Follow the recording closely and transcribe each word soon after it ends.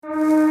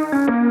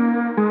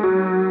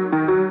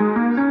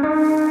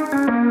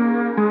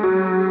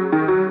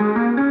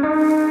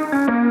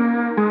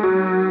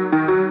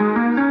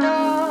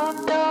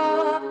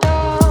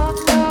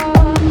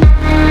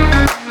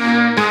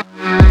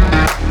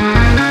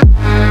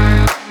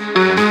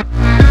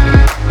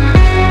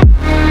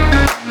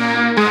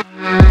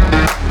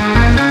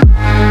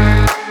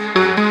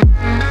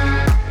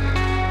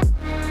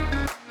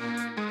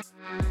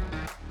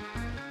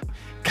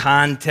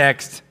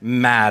context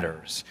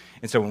matters.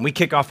 And so when we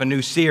kick off a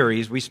new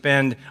series, we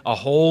spend a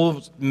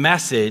whole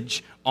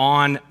message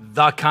on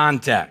the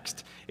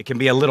context. It can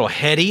be a little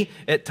heady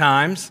at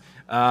times,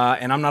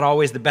 and I'm not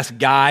always the best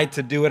guy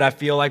to do it, I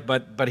feel like,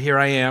 but here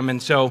I am.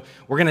 And so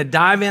we're going to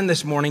dive in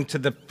this morning to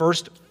the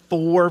first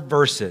 4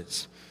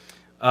 verses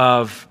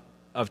of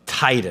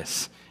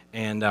Titus.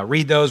 And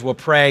read those, we'll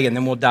pray, and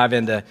then we'll dive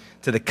into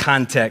the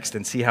context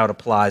and see how it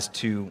applies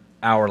to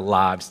our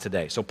lives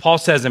today. So Paul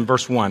says in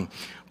verse 1,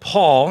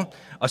 Paul,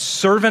 a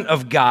servant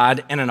of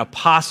God and an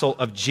apostle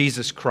of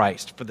Jesus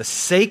Christ, for the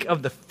sake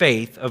of the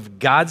faith of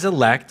God's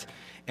elect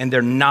and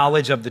their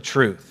knowledge of the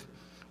truth,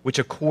 which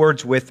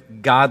accords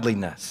with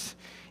godliness,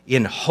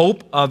 in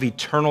hope of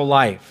eternal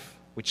life,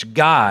 which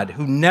God,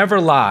 who never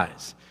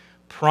lies,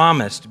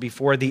 promised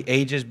before the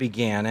ages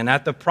began, and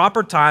at the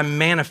proper time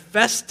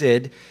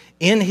manifested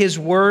in his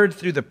word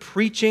through the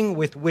preaching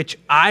with which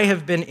I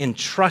have been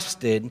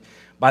entrusted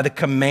by the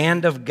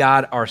command of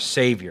God our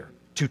Savior,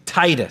 to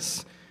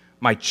Titus,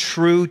 my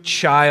true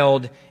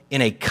child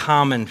in a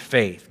common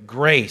faith,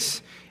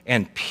 grace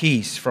and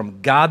peace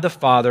from God the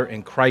Father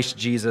and Christ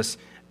Jesus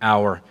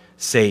our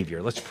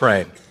Savior. Let's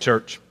pray,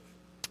 church.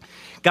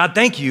 God,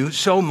 thank you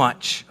so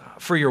much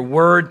for your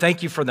word.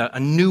 Thank you for a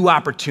new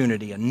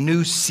opportunity, a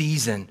new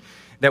season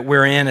that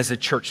we're in as a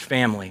church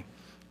family,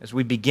 as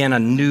we begin a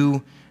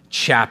new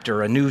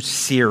chapter, a new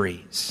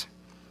series.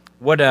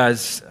 What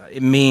does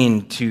it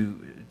mean to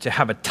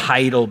have a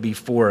title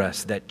before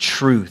us that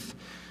truth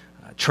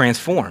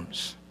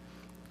transforms?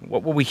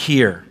 What will we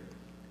hear?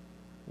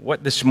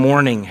 What this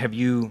morning have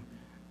you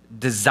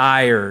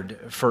desired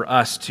for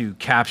us to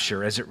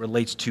capture as it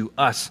relates to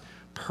us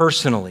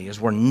personally, as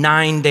we're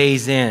 9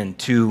 days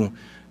into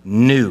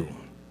new?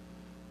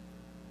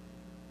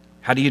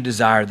 How do you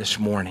desire this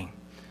morning,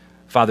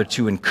 Father,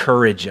 to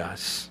encourage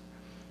us,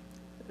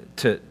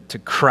 to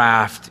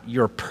craft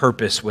your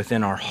purpose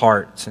within our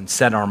hearts and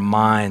set our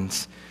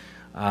minds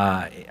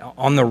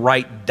on the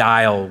right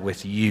dial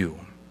with you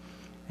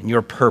and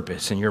your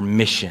purpose and your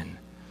mission?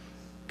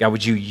 God,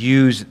 would you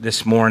use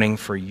this morning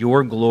for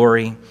your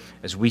glory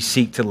as we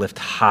seek to lift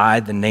high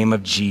the name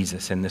of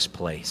Jesus in this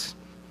place?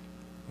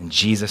 In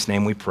Jesus'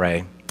 name we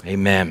pray,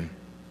 amen.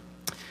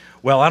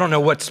 Well, I don't know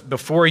what's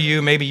before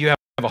you. Maybe you have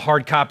a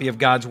hard copy of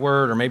God's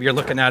word, or maybe you're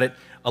looking at it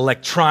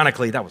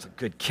electronically. That was a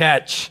good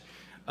catch.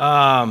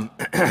 When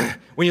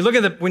you look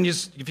at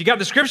if you got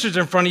the scriptures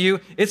in front of you,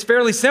 it's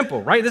fairly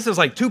simple, right? This is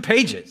like 2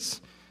 pages.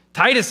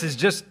 Titus is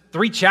just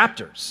 3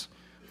 chapters,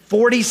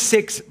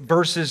 46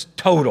 verses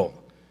total.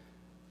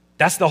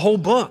 That's the whole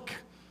book.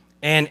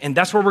 And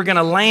that's where we're going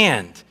to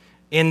land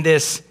in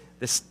this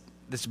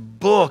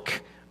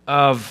book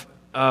of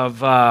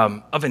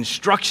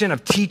instruction,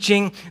 of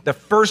teaching. The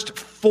first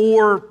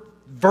 4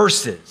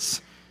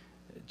 verses,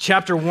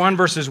 chapter 1,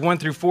 verses 1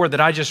 through 4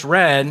 that I just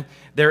read,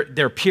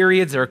 they're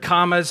periods, they're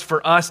commas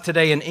for us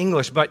today in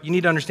English, but you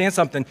need to understand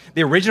something.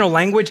 The original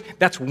language,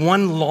 that's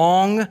one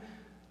long,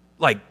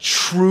 like,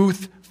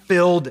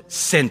 truth-filled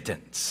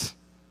sentence.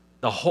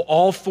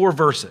 All 4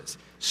 verses.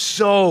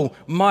 So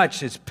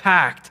much is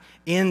packed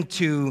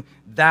into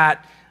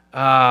that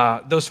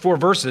those 4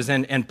 verses.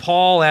 And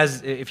Paul,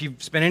 if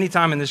you've spent any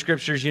time in the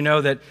scriptures, you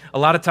know that a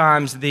lot of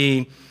times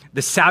the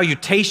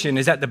salutation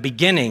is at the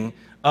beginning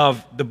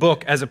of the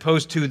book as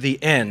opposed to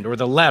the end or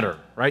the letter,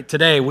 right?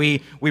 Today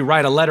we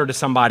write a letter to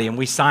somebody and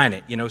we sign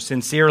it,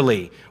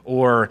 sincerely,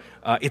 or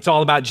it's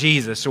all about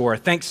Jesus, or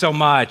thanks so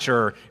much,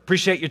 or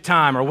appreciate your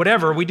time, or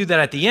whatever. We do that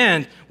at the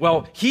end.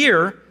 Well,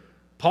 here,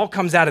 Paul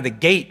comes out of the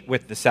gate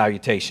with the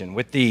salutation,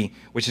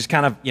 which is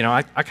kind of,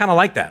 I kind of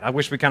like that. I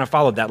wish we kind of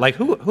followed that. Like,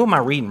 who am I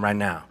reading right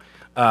now?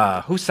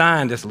 Who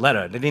signed this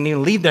letter? They didn't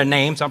even leave their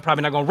name, so I'm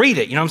probably not going to read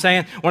it. You know what I'm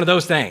saying? One of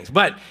those things.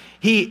 But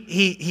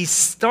he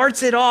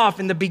starts it off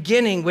in the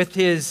beginning with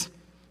his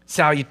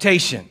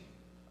salutation.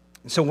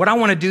 So what I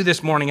want to do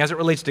this morning as it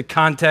relates to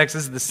context,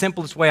 this is the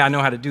simplest way I know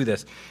how to do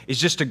this, is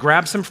just to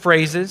grab some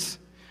phrases,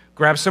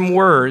 grab some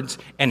words,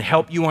 and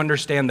help you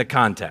understand the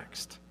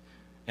context.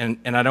 And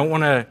I don't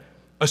want to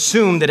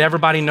assume that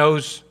everybody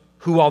knows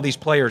who all these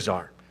players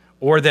are,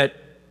 or that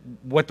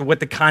what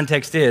the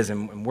context is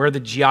and where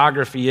the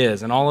geography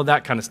is and all of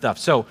that kind of stuff.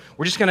 So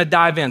we're just going to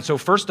dive in. So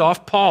first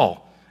off,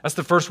 Paul. That's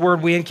the first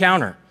word we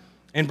encounter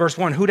in verse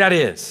 1. Who that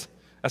is?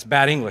 That's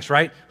bad English,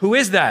 right? Who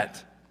is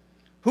that?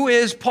 Who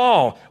is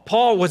Paul?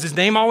 Paul, was his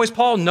name always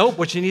Paul? Nope.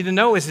 What you need to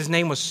know is his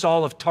name was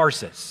Saul of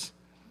Tarsus.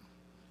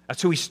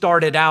 That's who he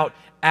started out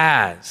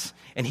as.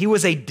 And he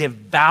was a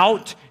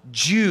devout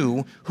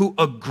Jew who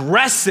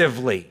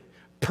aggressively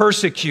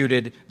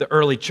persecuted the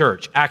early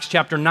church. Acts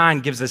chapter 9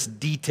 gives us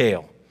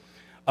detail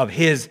of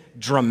his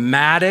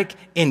dramatic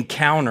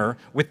encounter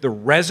with the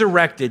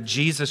resurrected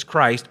Jesus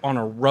Christ on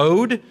a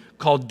road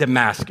called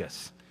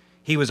Damascus.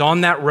 He was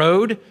on that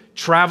road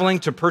traveling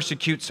to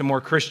persecute some more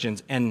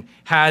Christians and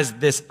has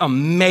this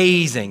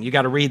amazing, you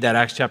got to read that,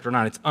 Acts chapter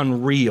 9, it's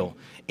unreal,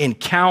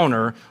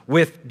 encounter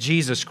with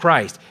Jesus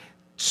Christ.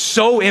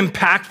 So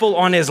impactful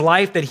on his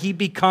life that he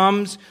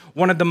becomes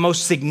one of the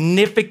most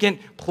significant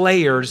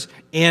players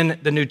in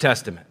the New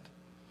Testament.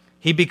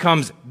 He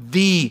becomes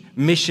the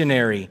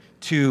missionary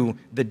to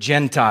the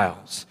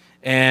Gentiles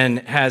and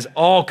has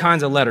all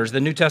kinds of letters. The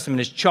New Testament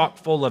is chock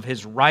full of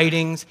his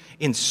writings,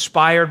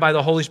 inspired by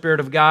the Holy Spirit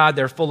of God.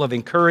 They're full of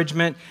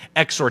encouragement,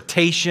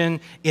 exhortation,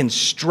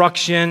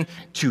 instruction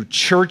to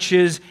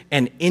churches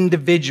and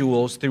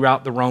individuals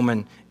throughout the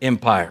Roman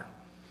Empire.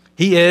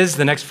 He is,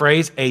 the next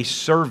phrase, a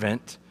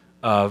servant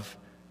of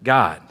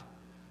God.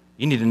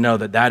 You need to know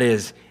that that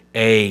is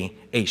a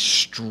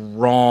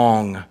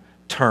strong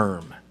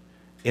term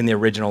in the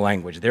original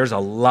language. There's a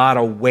lot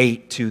of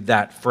weight to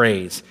that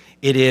phrase.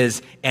 It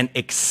is an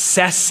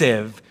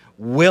excessive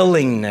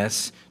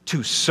willingness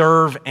to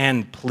serve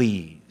and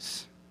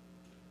please.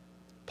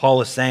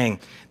 Paul is saying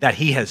that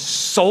he has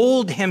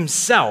sold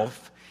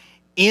himself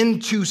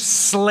into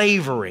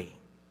slavery,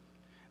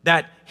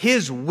 that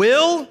his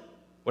will,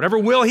 whatever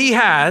will he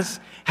has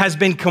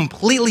been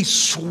completely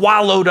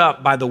swallowed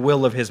up by the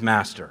will of his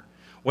master.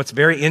 What's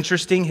very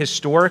interesting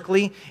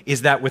historically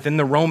is that within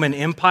the Roman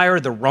Empire,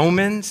 the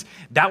Romans,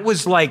 that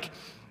was like,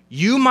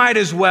 you might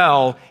as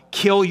well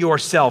kill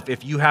yourself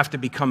if you have to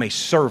become a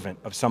servant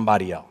of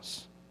somebody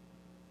else.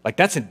 Like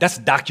that's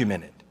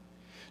documented.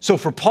 So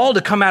for Paul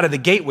to come out of the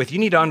gate with, you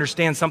need to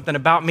understand something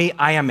about me.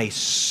 I am a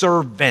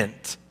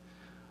servant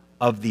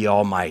of the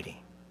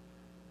Almighty.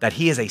 That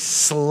he is a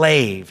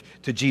slave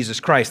to Jesus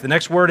Christ. The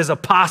next word is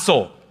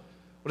apostle.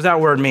 What does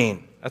that word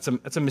mean? That's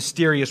a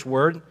mysterious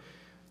word.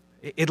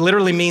 It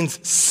literally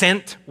means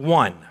sent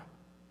one.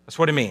 That's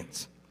what it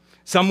means.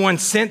 Someone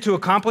sent to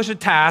accomplish a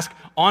task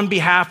on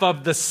behalf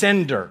of the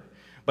sender.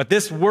 But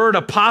this word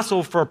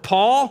apostle for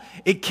Paul,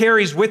 it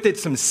carries with it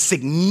some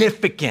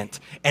significant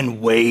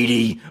and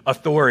weighty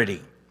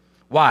authority.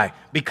 Why?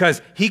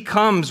 Because he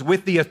comes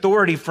with the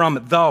authority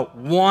from the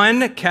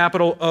one,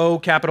 capital O,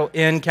 capital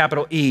N,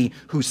 capital E,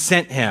 who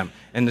sent him.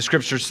 And the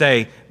scriptures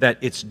say that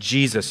it's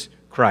Jesus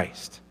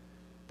Christ.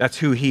 That's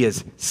who he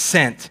is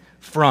sent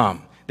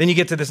from. Then you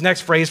get to this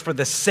next phrase, for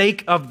the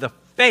sake of the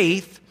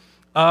faith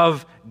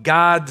of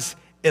God's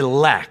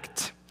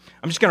elect.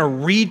 I'm just going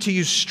to read to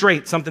you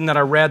straight something that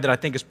I read that I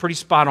think is pretty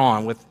spot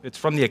on. It's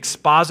from the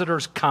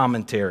Expositor's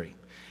Commentary.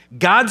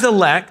 God's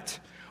elect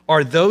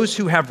are those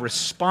who have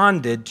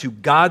responded to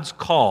God's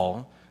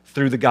call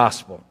through the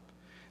gospel.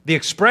 The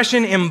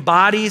expression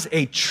embodies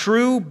a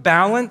true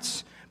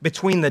balance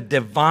between the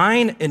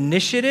divine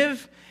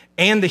initiative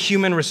and the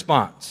human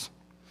response.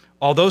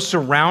 Although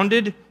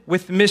surrounded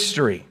with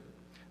mystery,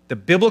 the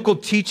biblical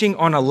teaching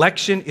on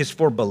election is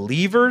for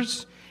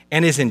believers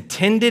and is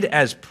intended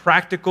as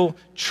practical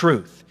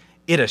truth.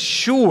 It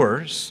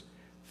assures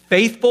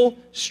faithful,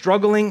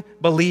 struggling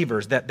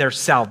believers that their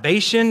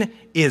salvation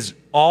is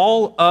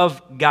all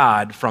of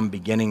God from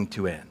beginning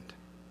to end.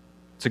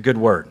 It's a good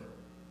word.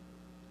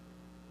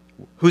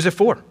 Who's it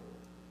for?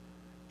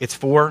 It's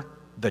for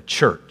the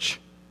church.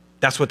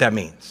 That's what that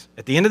means.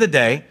 At the end of the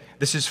day,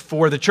 this is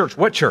for the church.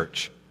 What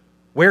church?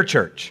 Where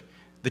church?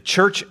 The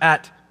church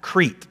at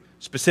Crete.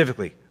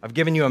 Specifically, I've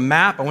given you a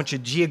map. I want you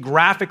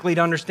geographically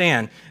to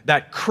understand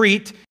that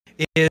Crete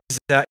is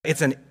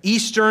it's an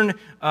eastern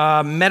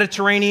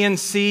Mediterranean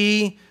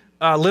Sea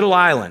little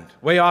island,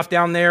 way off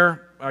down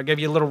there. I'll give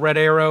you a little red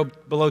arrow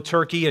below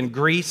Turkey, and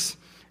Greece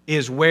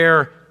is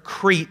where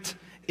Crete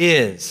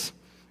is.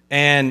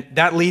 And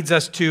that leads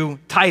us to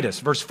Titus,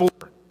 verse 4,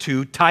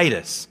 to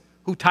Titus.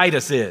 Who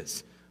Titus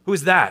is? Who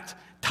is that?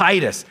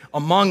 Titus,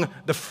 among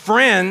the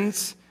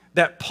friends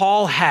that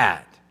Paul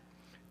had.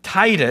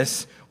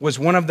 Titus was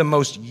one of the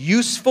most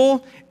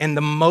useful and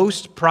the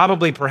most,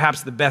 probably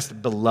perhaps the best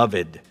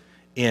beloved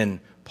in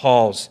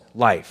Paul's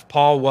life.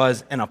 Paul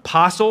was an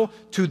apostle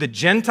to the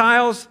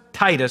Gentiles.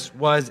 Titus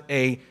was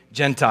a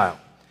Gentile.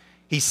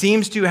 He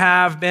seems to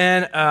have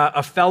been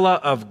a fella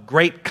of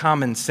great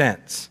common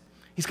sense.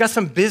 He's got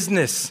some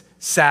business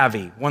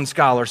savvy. One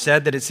scholar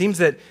said that it seems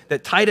that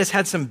Titus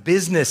had some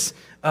business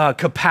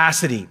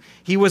capacity.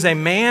 He was a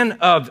man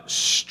of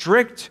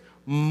strict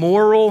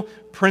moral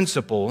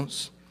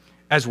principles,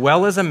 as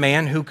well as a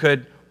man who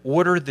could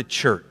order the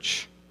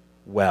church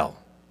well.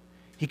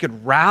 He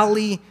could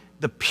rally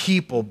the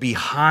people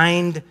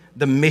behind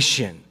the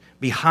mission,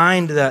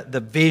 behind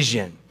the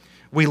vision.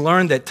 We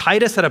learned that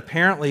Titus had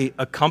apparently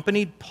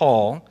accompanied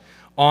Paul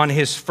on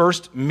his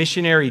first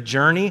missionary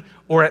journey,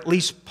 or at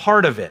least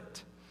part of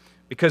it.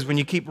 Because when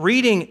you keep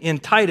reading in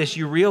Titus,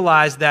 you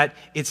realize that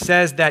it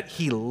says that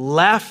he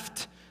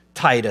left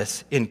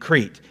Titus in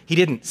Crete. He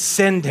didn't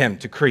send him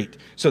to Crete.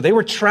 So they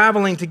were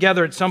traveling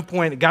together at some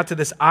point. It got to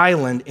this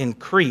island in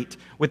Crete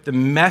with the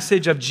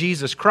message of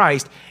Jesus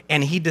Christ,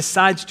 and he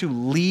decides to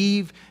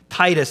leave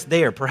Titus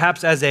there,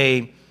 perhaps as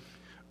a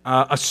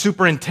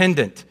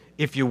superintendent,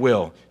 if you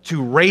will,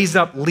 to raise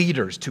up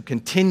leaders, to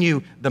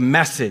continue the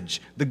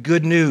message, the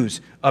good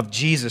news of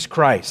Jesus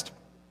Christ.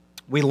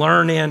 We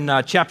learn in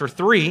chapter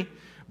 3,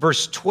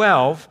 verse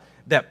 12,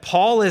 that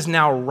Paul is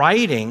now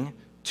writing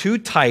to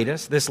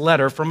Titus this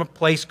letter from a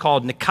place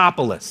called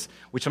Nicopolis,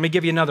 which, let me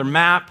give you another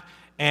map,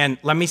 and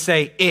let me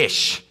say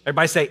Ish.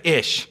 Everybody say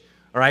Ish,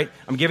 all right?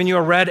 I'm giving you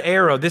a red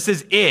arrow. This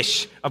is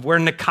Ish of where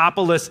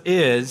Nicopolis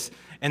is,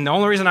 and the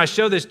only reason I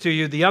show this to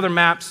you, the other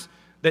maps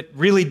that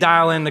really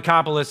dial in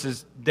Nicopolis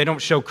is they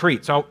don't show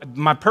Crete. So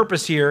my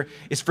purpose here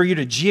is for you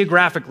to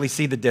geographically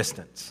see the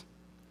distance.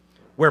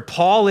 Where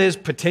Paul is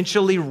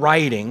potentially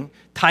writing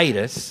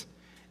Titus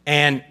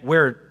and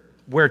where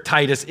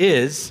Titus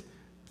is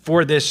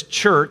for this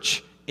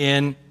church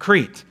in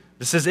Crete.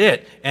 This is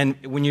it. And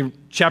when you,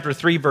 chapter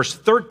 3, verse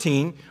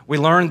 13, we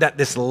learned that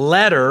this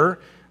letter,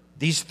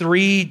 these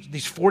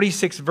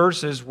 46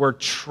 verses were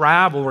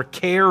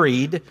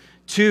carried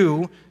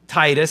to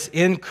Titus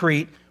in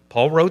Crete.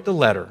 Paul wrote the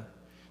letter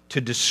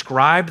to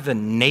describe the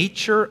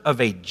nature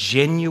of a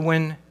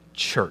genuine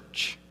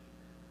church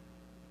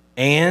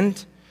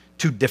and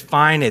to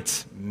define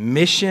its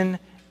mission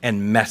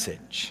and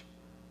message.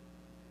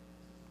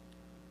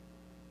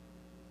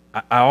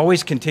 I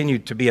always continue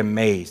to be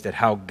amazed at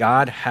how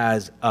God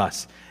has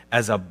us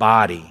as a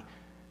body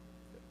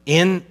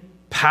in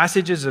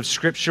passages of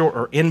Scripture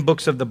or in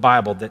books of the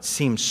Bible that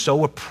seem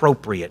so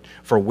appropriate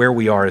for where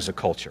we are as a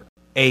culture.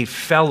 A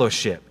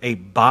fellowship, a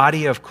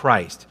body of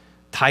Christ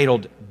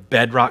titled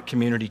Bedrock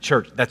Community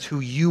Church. That's who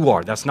you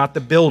are. That's not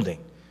the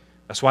building.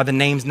 That's why the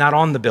name's not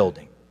on the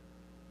building.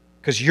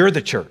 Because you're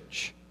the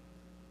church.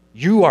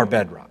 You are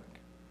Bedrock.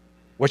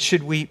 What's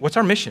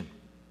our mission?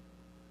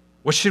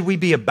 What should we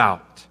be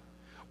about?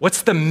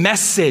 What's the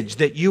message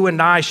that you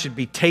and I should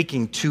be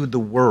taking to the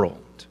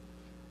world?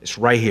 It's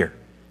right here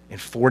in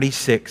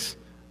 46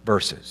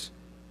 verses.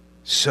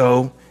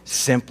 So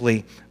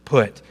simply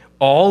put.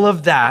 All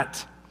of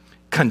that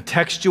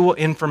contextual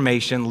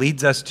information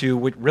leads us to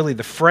really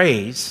the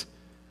phrase.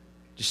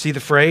 Do you see the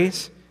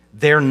phrase?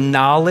 Their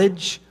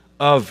knowledge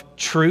of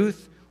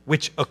truth,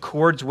 which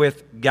accords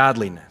with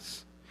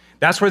godliness.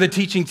 That's where the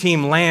teaching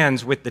team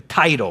lands with the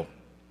title,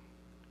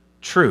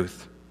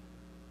 Truth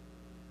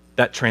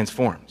that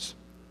Transforms.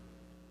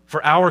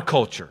 For our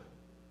culture,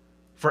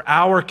 for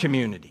our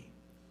community,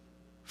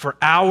 for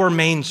our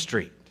Main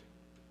Street,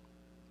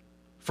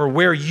 for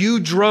where you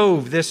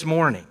drove this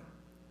morning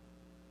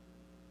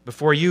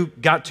before you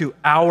got to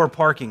our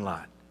parking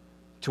lot,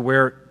 to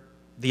where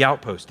the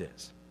outpost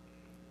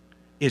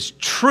is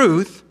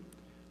truth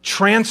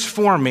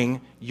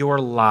transforming your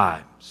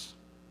lives?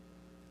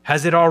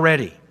 Has it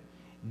already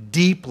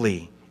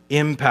deeply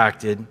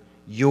impacted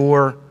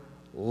your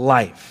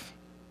life?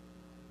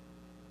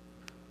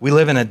 We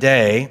live in a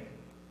day,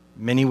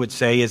 many would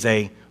say, is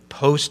a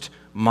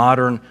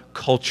postmodern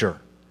culture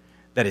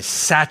that is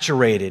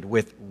saturated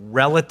with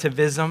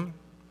relativism,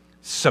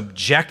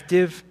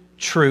 subjective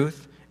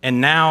truth, and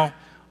now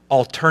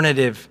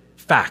alternative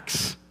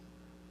facts.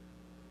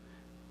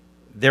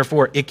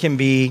 Therefore, it can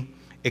be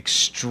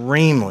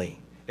extremely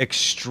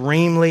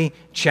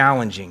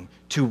challenging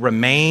to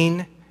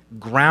remain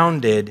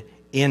grounded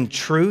in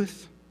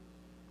truth.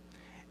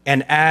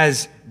 And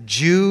as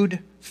Jude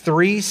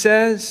 3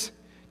 says,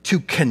 to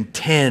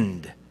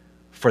contend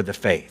for the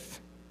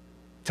faith,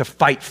 to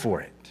fight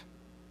for it.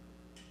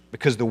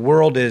 Because the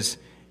world is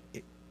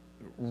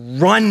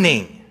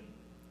running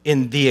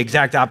in the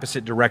exact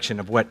opposite direction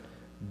of what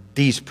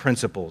these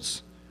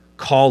principles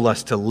call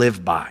us to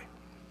live by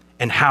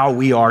and how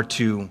we are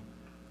to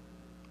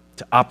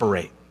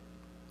operate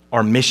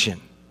our mission,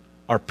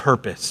 our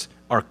purpose,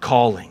 our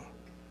calling.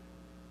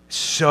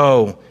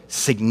 So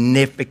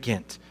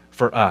significant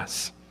for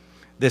us.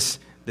 This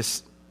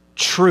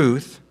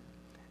truth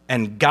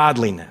and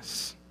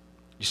godliness.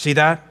 You see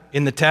that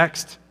in the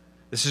text?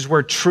 This is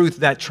where truth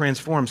that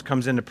transforms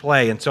comes into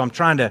play. And so I'm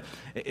trying to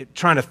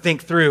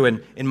think through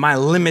in my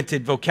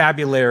limited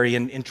vocabulary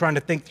and trying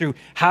to think through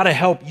how to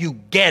help you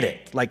get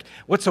it. Like,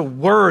 what's a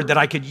word that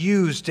I could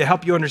use to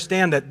help you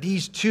understand that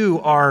these two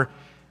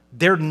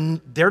they're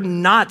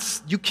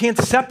not, you can't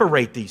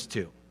separate these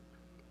two.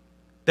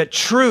 That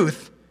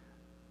truth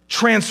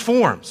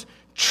transforms.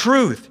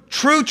 True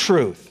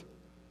truth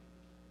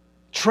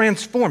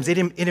transforms. It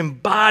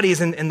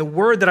embodies, and the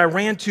word that I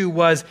ran to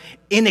was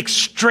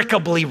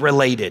inextricably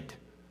related.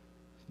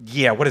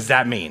 Yeah, what does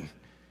that mean?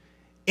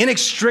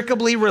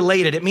 Inextricably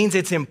related. It means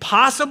it's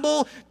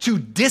impossible to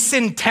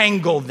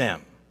disentangle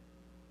them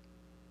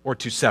or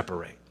to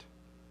separate.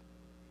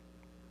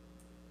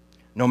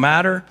 No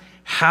matter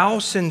how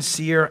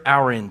sincere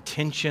our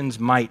intentions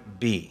might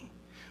be,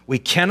 we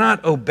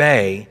cannot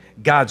obey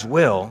God's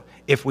will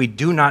if we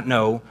do not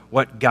know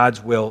what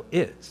God's will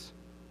is.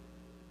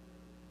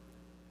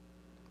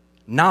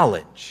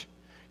 Knowledge.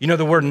 You know,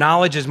 the word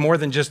knowledge is more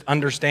than just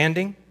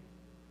understanding.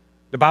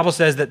 The Bible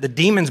says that the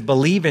demons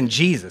believe in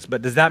Jesus,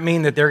 but does that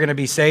mean that they're going to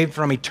be saved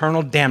from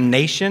eternal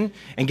damnation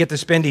and get to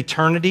spend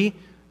eternity?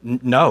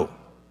 No.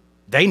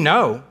 They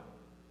know.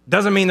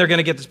 Doesn't mean they're going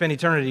to get to spend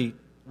eternity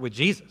with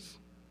Jesus.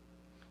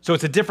 So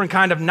it's a different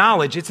kind of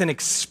knowledge. It's an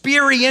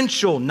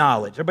experiential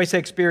knowledge. Everybody say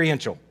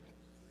experiential.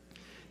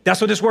 That's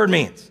what this word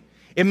means.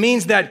 It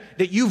means that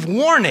you've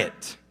worn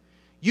it.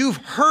 You've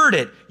heard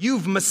it.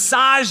 You've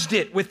massaged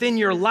it within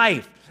your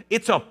life.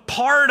 It's a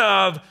part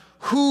of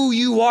who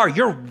you are.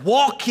 You're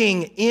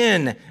walking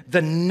in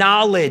the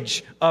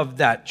knowledge of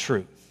that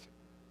truth.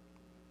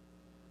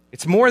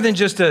 It's more than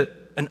just an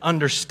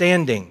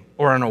understanding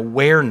or an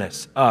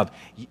awareness of.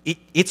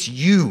 It's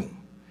you.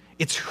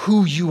 It's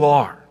who you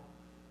are.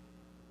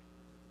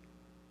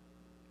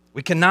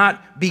 We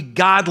cannot be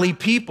godly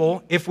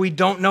people if we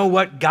don't know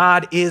what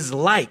God is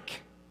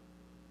like.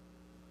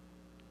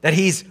 That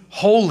he's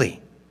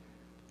holy.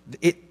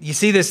 You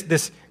see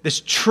this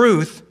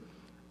truth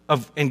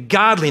and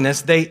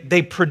godliness,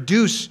 they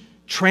produce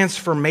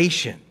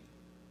transformation.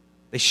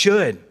 They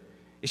should.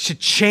 It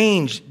should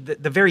change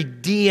the very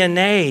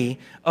DNA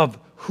of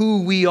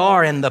who we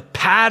are and the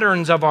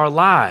patterns of our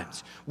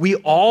lives. We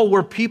all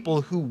were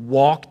people who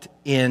walked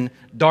in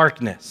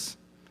darkness.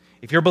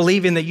 If you're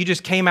believing that you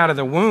just came out of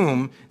the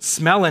womb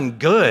smelling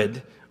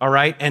good, all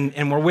right,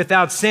 and were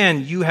without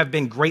sin, you have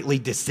been greatly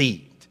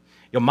deceived.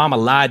 Your mama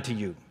lied to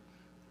you.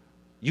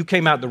 You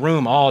came out the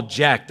room all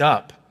jacked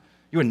up.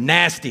 You were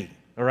nasty,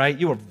 all right?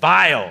 You were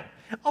vile.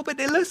 Oh, but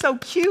they look so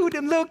cute,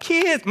 them little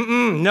kids.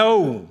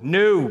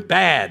 No,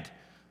 bad,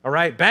 all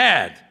right,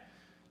 bad.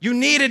 You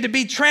needed to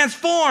be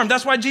transformed.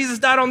 That's why Jesus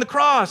died on the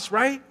cross,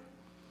 right?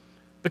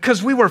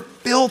 Because we were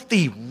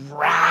filthy,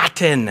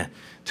 rotten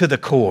to the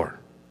core.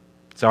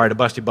 Sorry to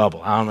bust your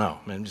bubble. I don't know.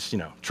 Man, just,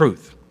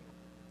 truth.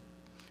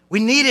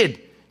 We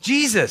needed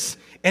Jesus.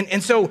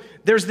 And so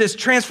there's this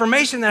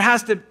transformation that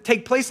has to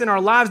take place in our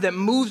lives that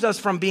moves us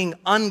from being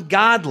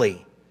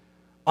ungodly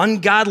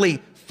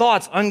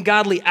thoughts,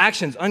 ungodly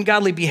actions,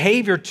 ungodly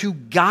behavior to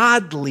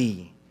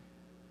godly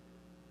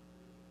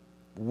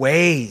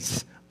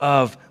ways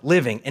of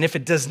living. And if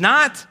it does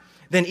not,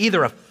 then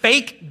either a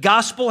fake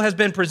gospel has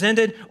been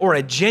presented or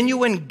a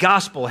genuine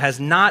gospel has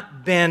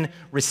not been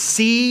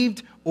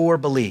received or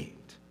believed.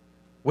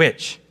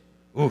 Which,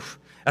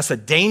 that's a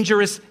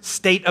dangerous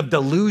state of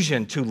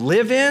delusion to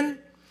live in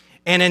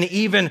and an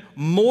even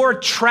more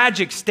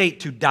tragic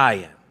state to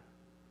die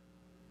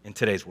in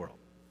today's world.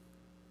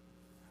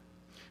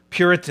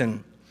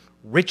 Puritan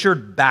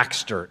Richard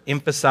Baxter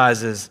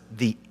emphasizes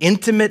the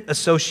intimate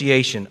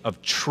association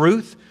of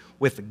truth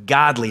with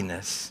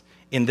godliness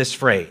in this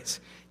phrase.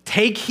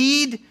 Take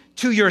heed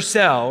to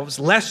yourselves,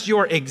 lest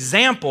your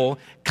example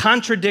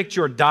contradict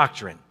your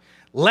doctrine,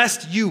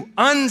 lest you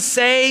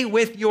unsay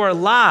with your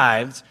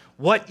lives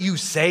what you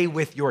say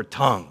with your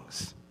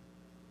tongues.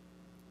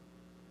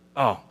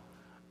 Oh,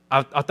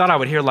 I thought I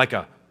would hear like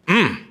a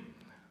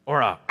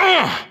or a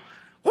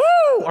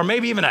woo, or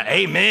maybe even an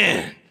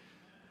amen.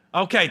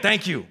 Okay,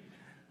 thank you.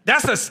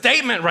 That's a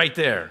statement right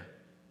there.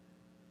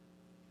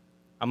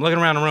 I'm looking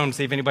around the room to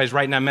see if anybody's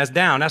writing that mess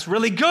down. That's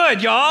really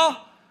good, y'all.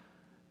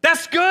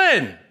 That's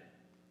good.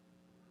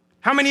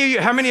 How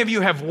many of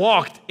you have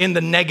walked in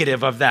the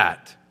negative of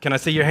that? Can I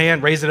see your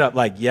hand? Raise it up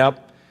like,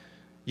 yep.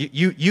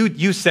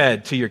 You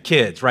said to your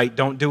kids, right?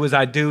 Don't do as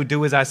I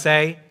do as I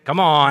say. Come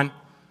on.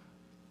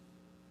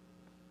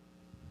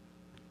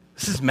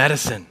 This is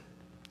medicine.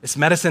 It's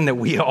medicine that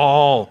we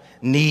all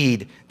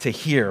need to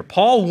hear.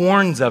 Paul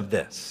warns of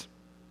this.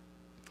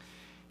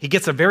 He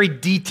gets a very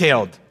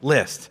detailed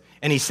list,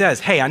 and he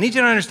says, hey, I need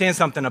you to understand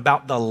something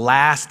about the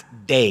last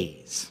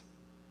days,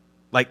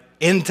 like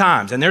end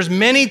times. And there's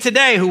many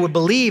today who would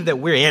believe that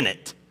we're in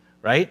it,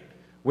 right?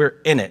 We're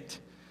in it.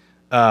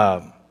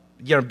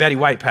 Betty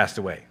White passed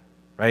away,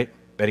 right?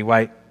 Betty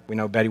White, we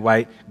know Betty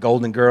White,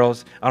 Golden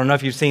Girls. I don't know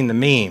if you've seen the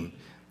meme.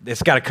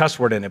 It's got a cuss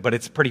word in it, but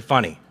it's pretty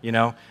funny,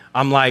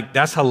 I'm like,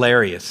 that's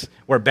hilarious,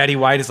 where Betty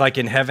White is like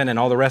in heaven and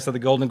all the rest of the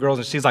Golden Girls,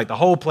 and she's like, the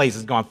whole place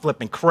is gone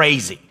flipping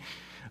crazy.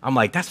 I'm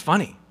like, that's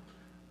funny.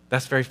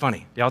 That's very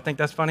funny. Y'all think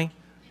that's funny?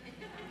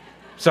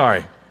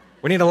 Sorry.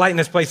 We need to lighten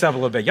this place up a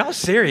little bit. Y'all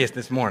serious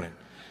this morning.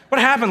 What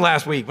happened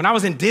last week when I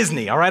was in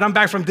Disney, all right? I'm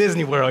back from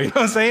Disney World, you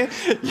know what I'm saying?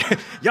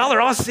 Y'all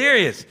are all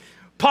serious.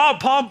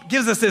 Paul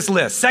gives us this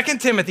list. 2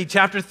 Timothy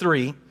chapter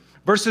 3,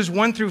 verses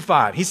 1 through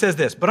 5. He says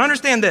this, but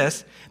understand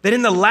this, that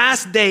in the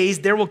last days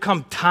there will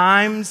come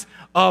times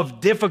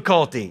of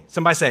difficulty.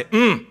 Somebody say,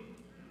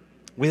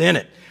 within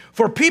it.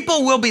 For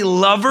people will be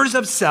lovers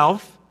of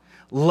self,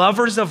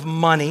 lovers of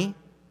money,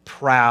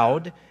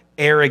 proud,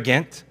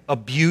 arrogant,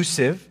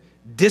 abusive,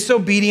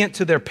 disobedient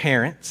to their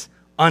parents,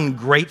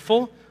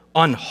 ungrateful,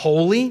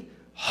 unholy,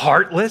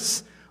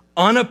 heartless,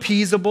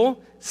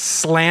 unappeasable,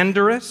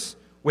 slanderous,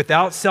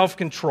 without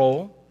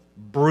self-control,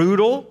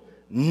 brutal,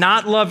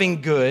 not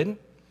loving good,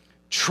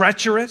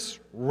 treacherous,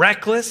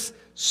 reckless,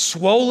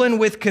 swollen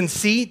with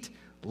conceit,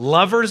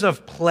 lovers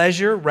of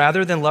pleasure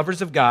rather than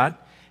lovers of God,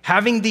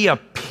 having the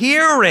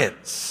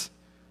appearance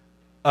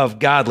of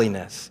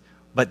godliness,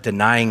 but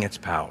denying its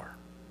power.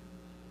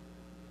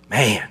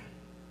 Man,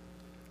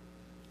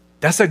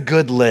 that's a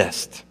good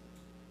list.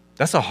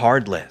 That's a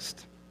hard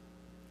list.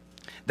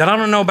 That I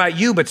don't know about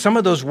you, but some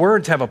of those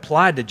words have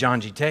applied to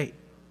Jonge Tate.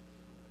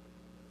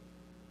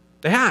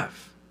 They have,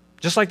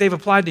 just like they've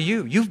applied to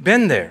you. You've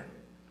been there.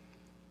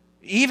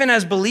 Even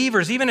as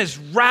believers, even as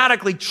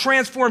radically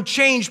transformed,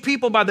 changed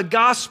people by the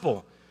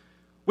gospel,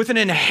 with an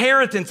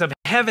inheritance of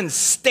heaven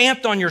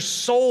stamped on your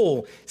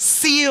soul,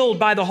 sealed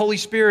by the Holy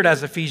Spirit,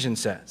 as Ephesians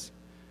says.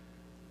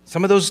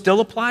 Some of those still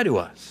apply to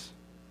us.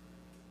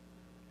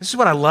 This is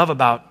what I love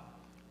about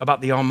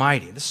the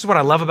Almighty. This is what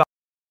I love about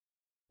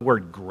the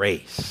word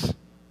grace,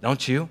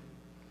 don't you?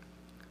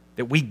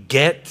 That we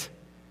get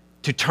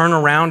to turn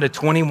around at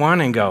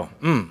 21 and go,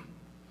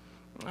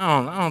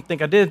 I don't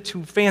think I did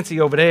too fancy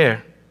over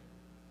there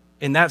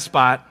in that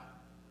spot.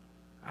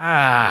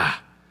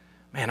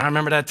 Man, I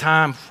remember that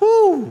time,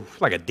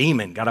 like a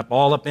demon got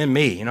all up in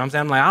me. You know what I'm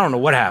saying? I'm like, I don't know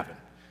what happened.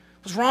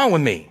 What's wrong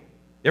with me?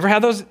 You ever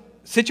had those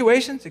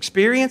situations,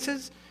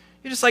 experiences?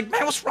 You're just like,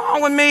 man, what's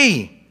wrong with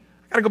me?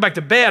 I got to go back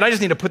to bed. I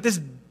just need to put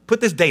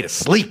this day to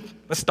sleep.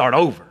 Let's start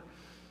over.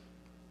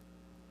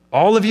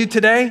 All of you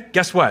today,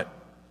 guess what?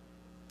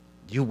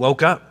 You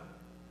woke up.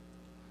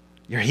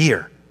 You're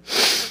here.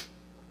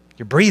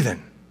 You're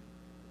breathing.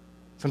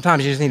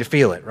 Sometimes you just need to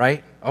feel it,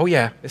 right? Oh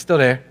yeah, it's still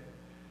there.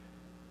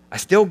 I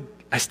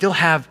still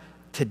have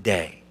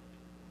today.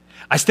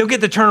 I still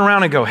get to turn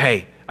around and go,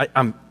 hey,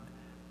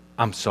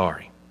 I'm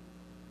sorry.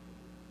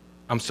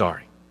 I'm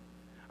sorry.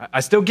 I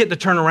still get to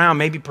turn around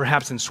maybe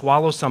perhaps and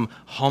swallow some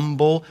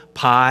humble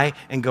pie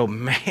and go,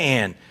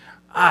 man,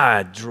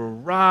 I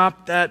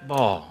dropped that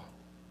ball.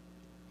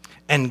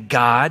 And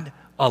God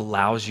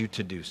allows you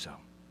to do so.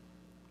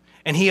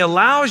 And he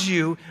allows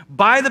you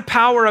by the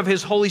power of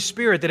his Holy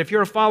Spirit that if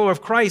you're a follower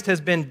of Christ has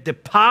been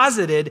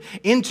deposited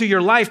into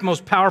your life,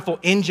 most powerful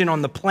engine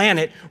on the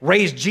planet,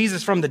 raised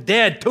Jesus from the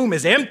dead, tomb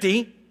is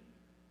empty.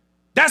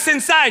 That's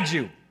inside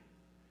you.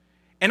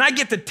 And I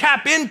get to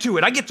tap into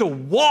it. I get to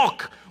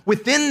walk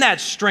within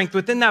that strength,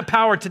 within that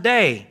power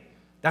today.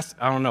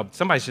 I don't know,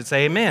 somebody should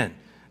say amen.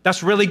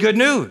 That's really good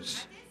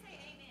news.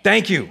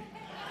 Thank you.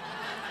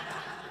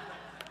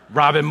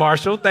 Robin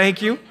Marshall,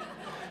 thank you.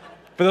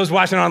 For those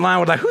watching online,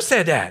 we're like, who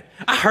said that?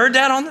 I heard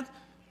that on the...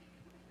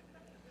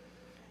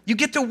 You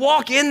get to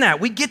walk in that.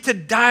 We get to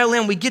dial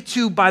in. We get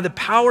to, by the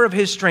power of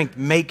his strength,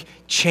 make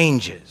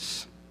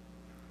changes.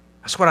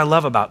 That's what I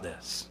love about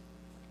this.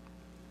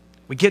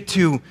 We get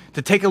to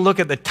take a look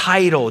at the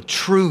title,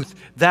 Truth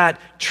That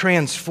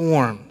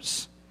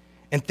Transforms,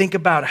 and think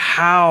about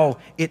how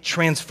it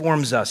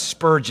transforms us.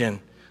 Spurgeon,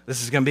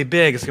 this is going to be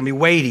big. It's going to be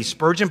weighty.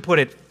 Spurgeon put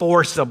it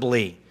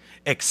forcibly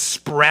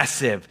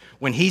expressive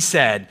when he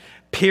said,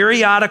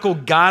 periodical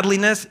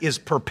godliness is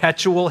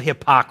perpetual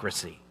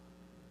hypocrisy.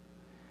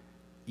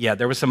 Yeah,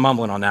 there was some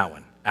mumbling on that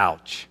one.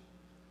 Ouch.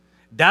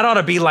 That ought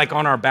to be like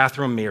on our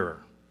bathroom mirror.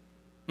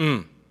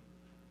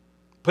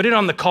 Put it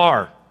on the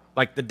car,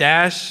 like the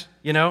dash,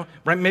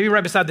 maybe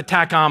right beside the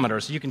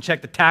tachometer so you can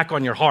check the tack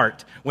on your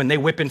heart when they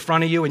whip in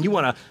front of you and you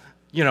want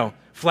to,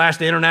 flash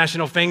the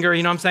international finger,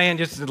 you know what I'm saying?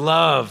 Just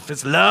love.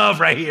 It's love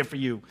right here for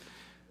you.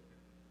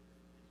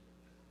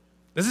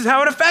 This is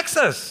how it affects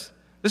us.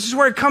 This is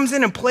where it comes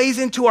in and plays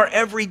into our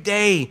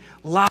everyday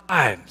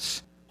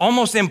lives,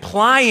 almost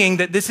implying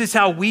that this is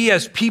how we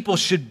as people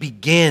should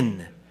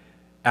begin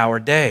our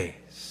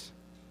days.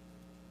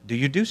 Do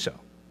you do so?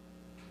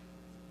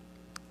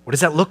 What does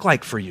that look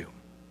like for you?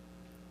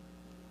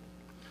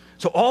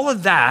 So all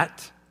of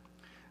that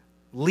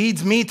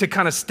leads me to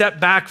kind of step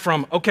back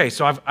from, okay,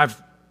 so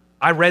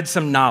I read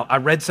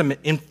some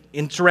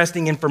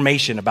interesting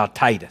information about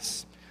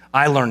Titus.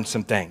 I learned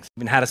some things,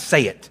 even how to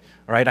say it.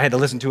 All right, I had to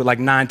listen to it like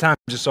 9 times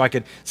just so I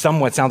could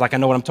somewhat sound like I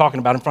know what I'm talking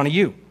about in front of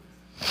you.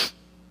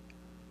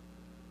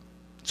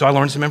 So I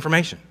learned some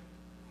information.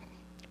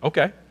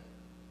 Okay,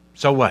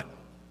 so what?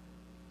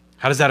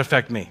 How does that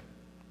affect me?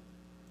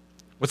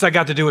 What's that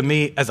got to do with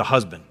me as a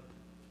husband?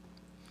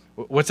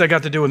 What's that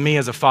got to do with me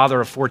as a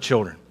father of 4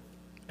 children?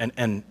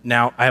 And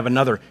now I have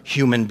another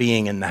human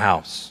being in the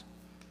house.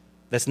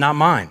 That's not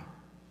mine.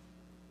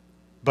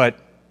 But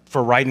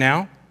for right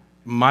now,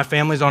 my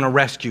family's on a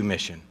rescue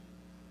mission.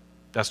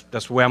 That's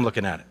the way I'm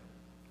looking at it.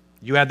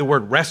 You add the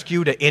word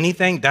rescue to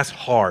anything, that's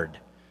hard.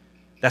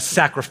 That's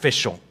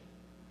sacrificial.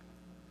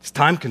 It's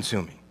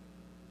time-consuming.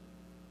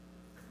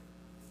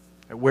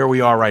 Where we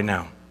are right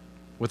now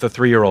with a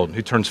 3-year-old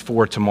who turns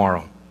 4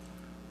 tomorrow,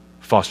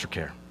 foster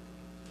care.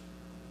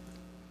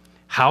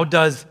 How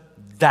does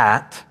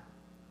that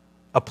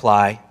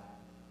apply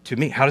to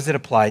me? How does it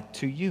apply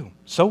to you?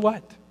 So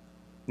what?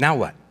 Now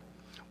what?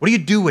 What do you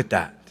do with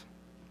that?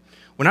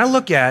 When I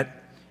look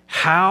at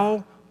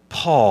how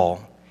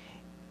Paul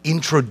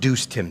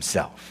introduced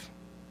himself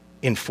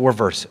in 4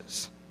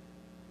 verses.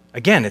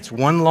 Again, it's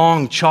one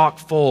long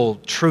chock-full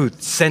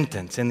truth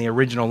sentence in the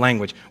original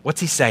language. What's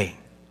he saying?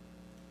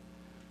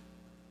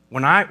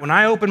 When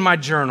I open my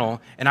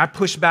journal and I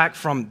push back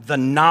from the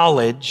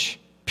knowledge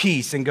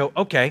piece and go,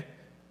 okay,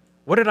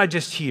 what did I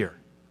just hear?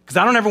 Because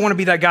I don't ever want to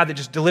be that guy that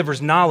just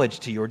delivers knowledge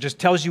to you or just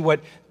tells you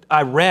what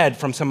I read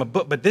from some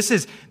book. But this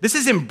is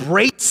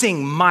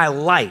embracing my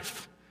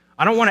life.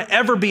 I don't want to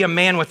ever be a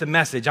man with a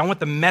message. I want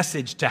the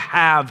message to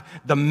have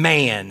the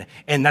man,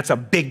 and that's a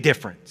big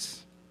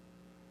difference.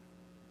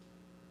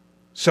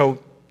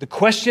 So the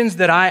questions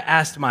that I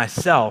asked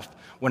myself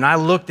when I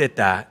looked at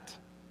that,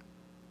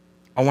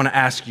 I want to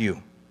ask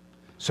you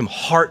some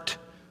heart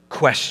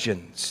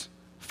questions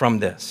from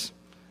this.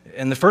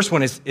 And the first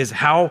one is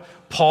how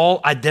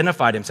Paul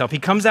identified himself. He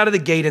comes out of the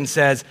gate and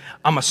says,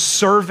 I'm a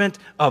servant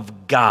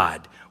of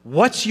God.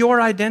 What's your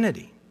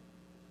identity?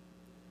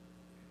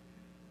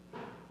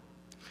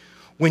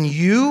 When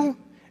you,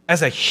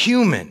 as a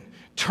human,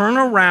 turn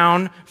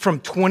around from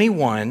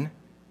 21,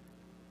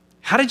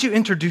 how did you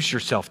introduce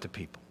yourself to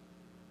people?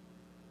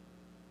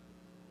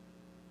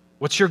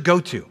 What's your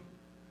go-to?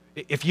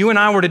 If you and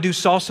I were to do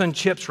salsa and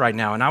chips right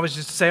now, and I was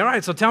just to say, all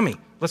right, so tell me,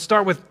 let's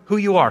start with who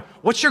you are.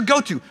 What's your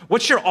go-to?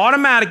 What's your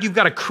automatic? You've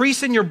got a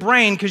crease in your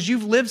brain because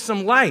you've lived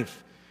some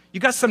life.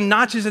 You got some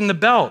notches in the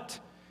belt.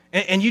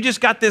 And you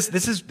just got this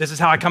is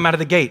how I come out of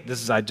the gate.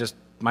 This is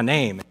my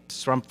name, and this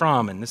is where I'm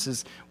from, and this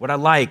is what I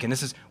like,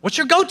 and what's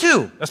your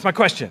go-to? That's my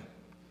question.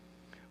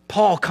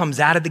 Paul comes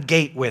out of the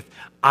gate with,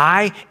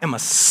 I am a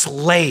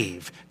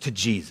slave to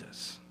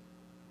Jesus.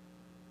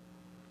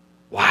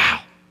 Wow.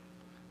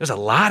 There's a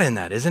lot in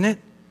that, isn't it?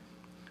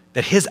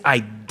 That his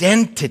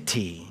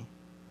identity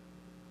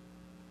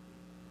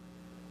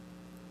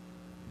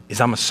is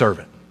I'm a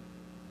servant.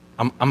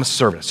 I'm a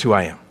servant. That's who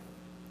I am.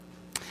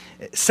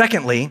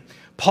 Secondly,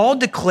 Paul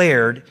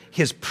declared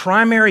his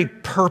primary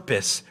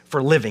purpose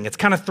for living. It's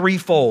kind of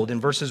threefold in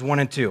verses 1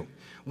 and 2.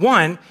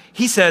 1,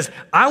 he says,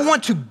 I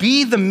want to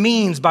be the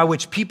means by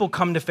which people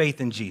come to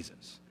faith in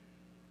Jesus.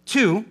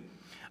 2,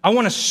 I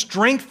want to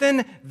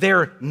strengthen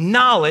their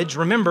knowledge,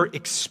 remember,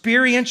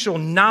 experiential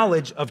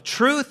knowledge of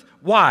truth.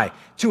 Why?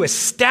 To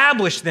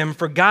establish them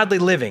for godly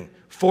living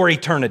for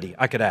eternity,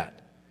 I could add,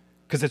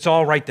 because it's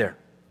all right there.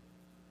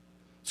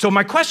 So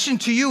my question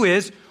to you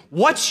is,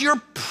 what's your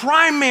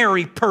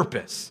primary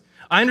purpose?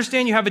 I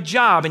understand you have a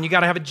job, and you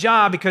got to have a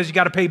job because you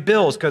got to pay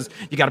bills, because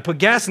you got to put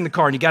gas in the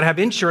car, and you got to have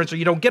insurance, or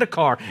you don't get a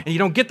car, and you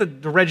don't get the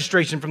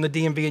registration from the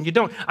DMV, and you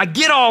don't. I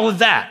get all of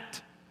that.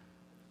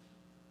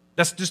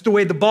 That's just the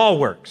way the ball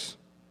works.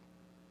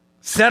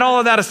 Set all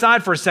of that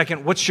aside for a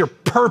second. What's your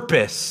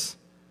purpose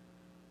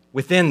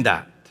within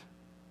that?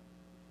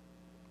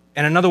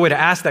 And another way to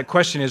ask that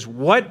question is,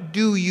 what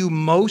do you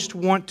most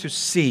want to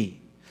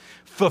see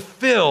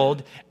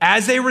fulfilled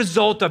as a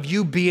result of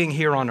you being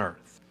here on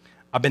earth?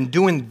 I've been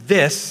doing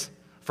this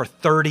for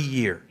 30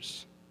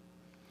 years,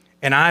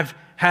 and I've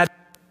had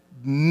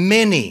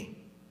many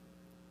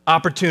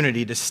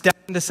opportunity to step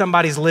into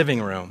somebody's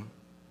living room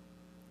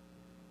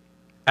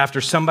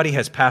after somebody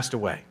has passed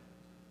away.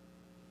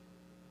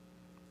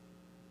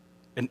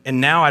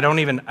 And now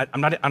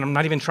I'm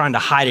not even trying to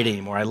hide it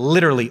anymore. I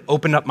literally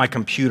open up my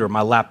computer,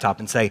 my laptop,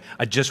 and say,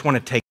 I just want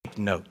to take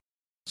notes.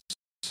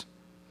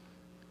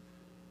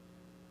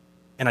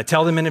 And I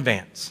tell them in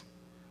advance,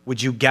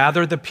 would you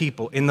gather the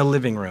people in the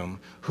living room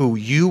who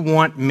you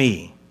want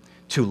me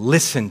to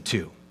listen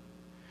to?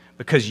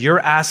 Because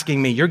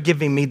you're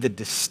giving me the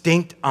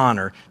distinct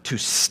honor to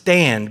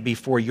stand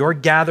before your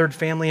gathered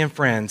family and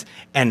friends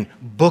and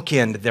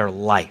bookend their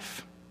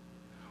life.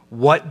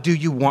 What do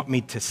you want me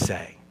to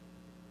say?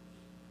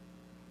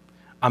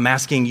 I'm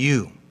asking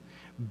you,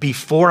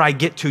 before I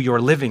get to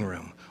your living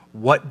room,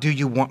 what do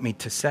you want me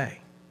to say?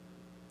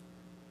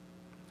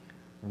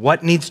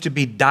 What needs to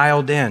be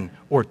dialed in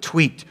or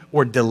tweaked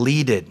or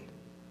deleted?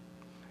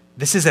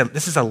 This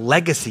is a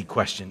legacy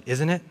question,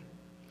 isn't it?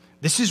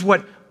 This is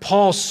what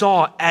Paul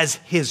saw as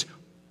his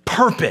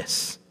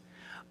purpose.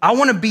 I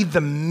want to be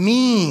the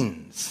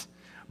means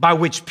by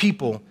which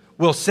people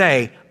will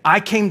say, I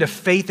came to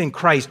faith in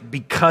Christ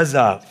because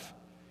of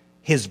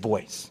his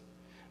voice,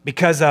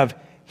 because of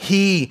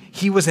he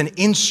was an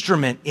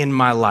instrument in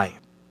my life.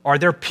 Are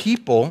there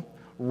people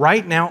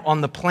right now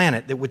on the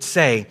planet that would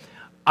say,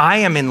 I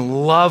am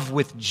in love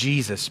with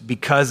Jesus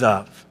because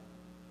of?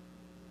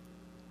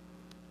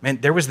 Man,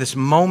 there was this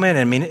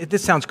moment,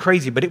 this sounds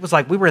crazy, but it was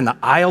like we were in the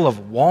aisle of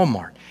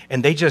Walmart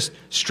and they just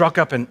struck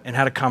up and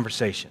had a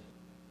conversation.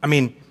 I'm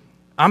in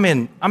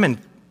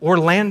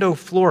Orlando,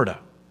 Florida.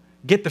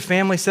 Get the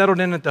family settled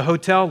in at the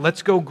hotel.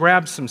 Let's go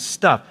grab some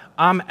stuff.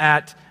 I'm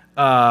at,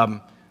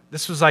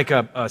 this was like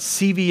a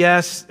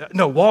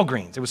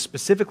Walgreens. It was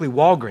specifically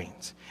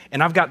Walgreens.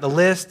 And I've got the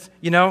list,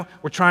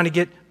 we're trying to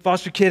get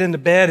foster kid into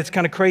bed. It's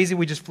kind of crazy.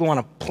 We just flew on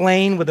a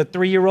plane with a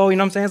 3-year-old, you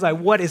know what I'm saying? It's like,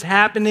 what is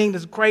happening?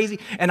 This is crazy.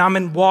 And I'm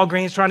in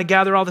Walgreens trying to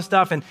gather all the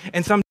stuff, and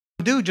some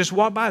dude just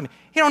walked by me.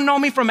 He don't know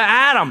me from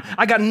Adam.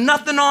 I got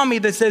nothing on me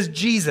that says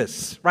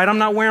Jesus, right? I'm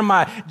not wearing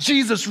my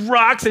Jesus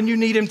rocks and you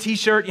need him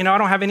t-shirt. I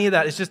don't have any of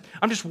that.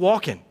 I'm just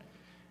walking.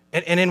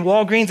 And in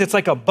Walgreens, it's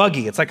like a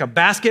buggy. It's like a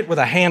basket with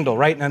a handle,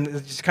 right? And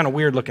it's just kind of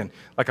weird looking,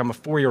 like I'm a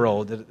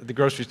 4-year-old at the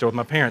grocery store with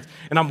my parents.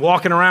 And I'm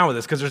walking around with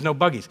this because there's no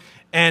buggies.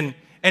 And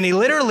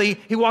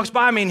he walks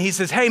by me and he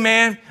says, hey,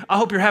 man, I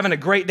hope you're having a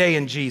great day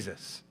in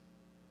Jesus.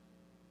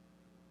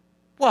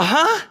 Well,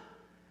 huh?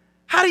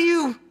 How do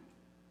you?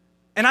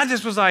 And I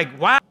just was like,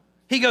 wow.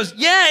 He goes,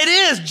 yeah, it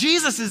is.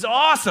 Jesus is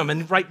awesome.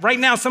 And right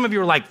now, some of you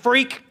are like,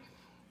 freak.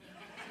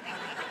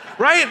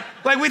 Right?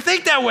 Like we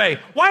think that way.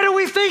 Why do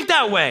we think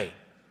that way?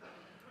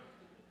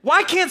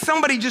 Why can't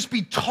somebody just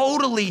be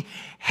totally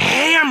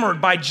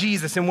hammered by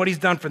Jesus and what he's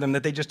done for them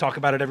that they just talk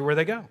about it everywhere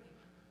they go? You know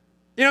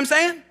what I'm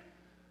saying?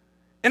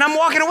 And I'm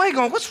walking away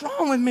going, what's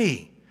wrong with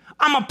me?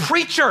 I'm a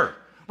preacher,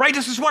 right?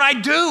 This is what I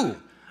do.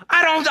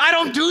 I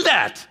don't do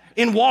that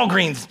in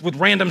Walgreens with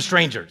random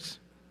strangers.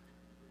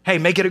 Hey,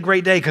 make it a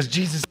great day because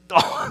Jesus is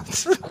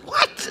awesome.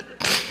 What?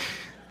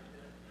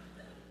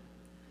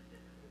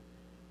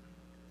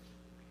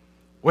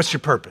 What's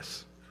your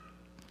purpose?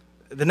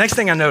 The next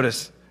thing I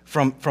notice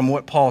from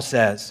what Paul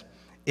says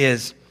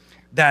is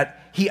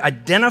that he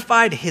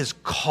identified his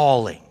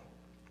calling.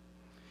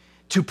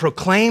 to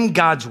proclaim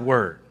God's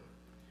word.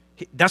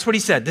 That's what he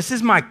said. This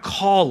is my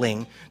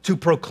calling to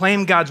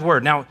proclaim God's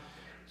word. Now,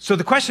 so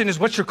the question is,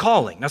 what's your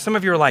calling? Now, some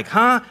of you are like,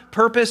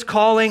 purpose,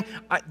 calling.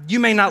 You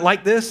may not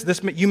like this.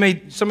 Some of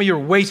you are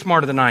way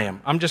smarter than I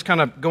am. I'm just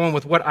kind of going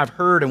with what I've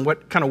heard and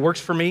what kind of works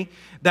for me.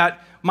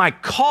 That my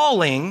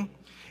calling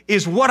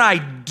is what I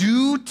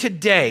do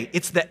today.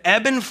 It's the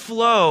ebb and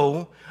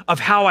flow of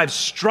how I've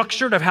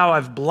structured, of how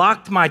I've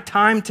blocked my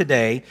time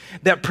today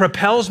that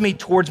propels me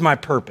towards my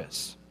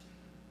purpose.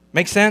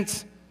 Make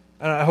sense?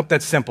 I hope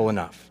that's simple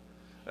enough.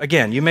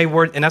 Again, you may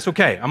word, and that's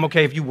okay. I'm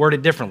okay if you word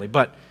it differently,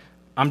 but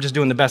I'm just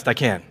doing the best I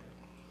can.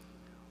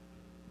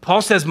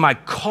 Paul says, my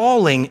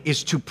calling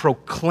is to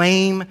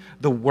proclaim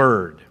the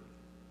word.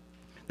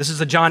 This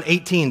is a John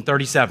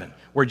 18:37,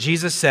 where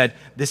Jesus said,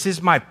 this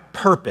is my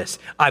purpose.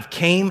 I've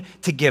came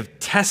to give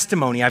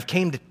testimony. I've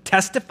came to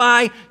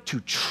testify to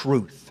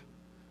truth.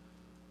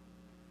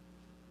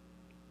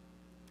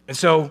 And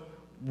so,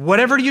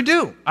 whatever you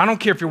do, I don't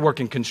care if you're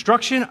working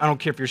construction, I don't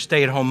care if you're a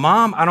stay-at-home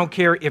mom, I don't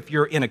care if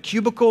you're in a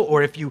cubicle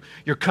or if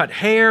you're cut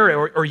hair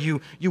or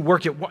you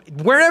work at,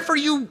 wherever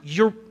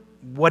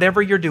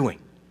whatever you're doing,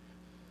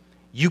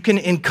 you can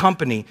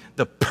accompany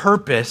the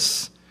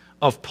purpose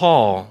of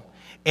Paul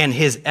and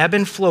his ebb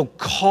and flow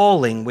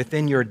calling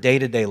within your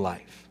day-to-day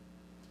life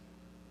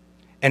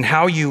and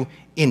how you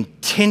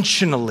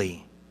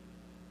intentionally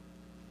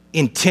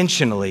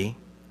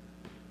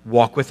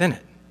walk within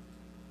it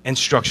and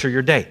structure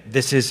your day.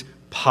 This is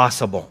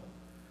possible.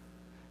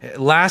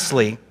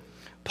 Lastly,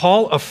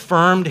 Paul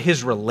affirmed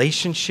his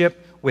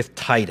relationship with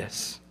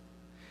Titus.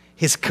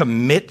 His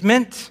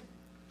commitment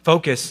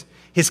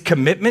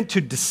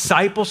to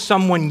disciple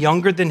someone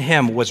younger than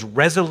him was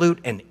resolute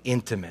and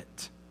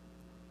intimate.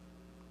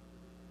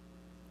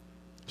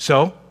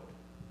 So,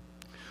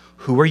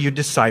 who are you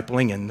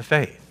discipling in the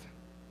faith?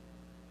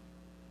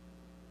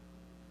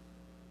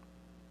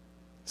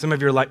 Some of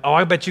you are like,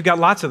 I bet you got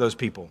lots of those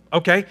people.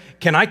 Okay,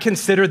 can I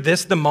consider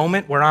this the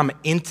moment where I'm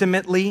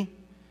intimately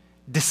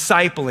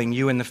discipling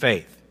you in the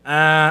faith?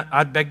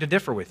 I'd beg to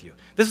differ with you.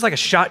 This is like a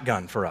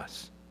shotgun for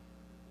us.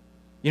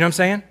 You know what I'm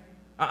saying?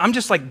 I'm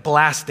just like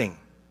blasting.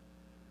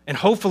 And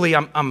hopefully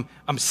I'm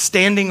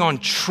standing on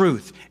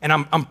truth and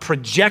I'm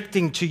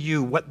projecting to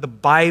you what the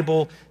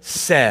Bible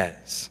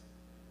says.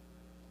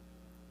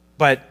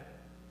 But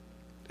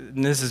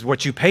this is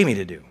what you pay me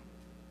to do.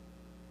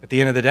 At the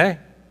end of the day,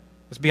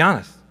 let's be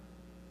honest.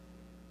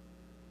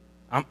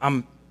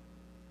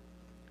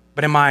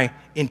 But am I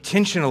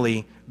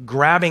intentionally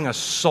grabbing a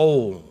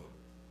soul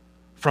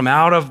from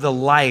out of the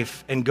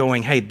life and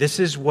going, hey, this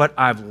is what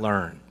I've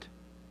learned.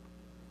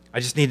 I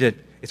just need to,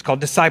 it's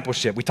called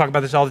discipleship. We talk about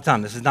this all the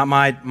time. This is not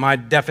my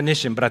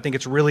definition, but I think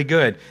it's really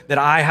good that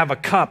I have a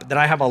cup, that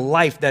I have a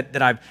life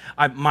that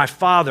I've my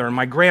father and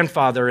my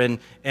grandfather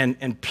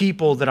and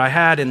people that I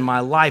had in my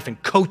life and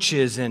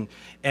coaches and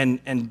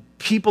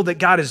people that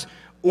God has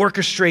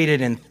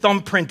orchestrated and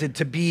thumbprinted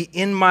to be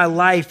in my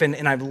life,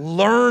 and I've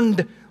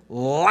learned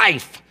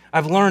life.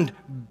 I've learned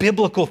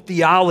biblical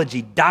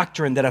theology,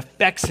 doctrine that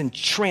affects and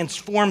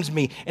transforms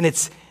me,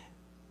 and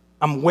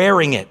I'm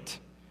wearing it.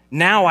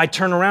 Now I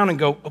turn around and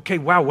go, okay,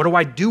 wow, what do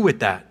I do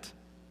with that?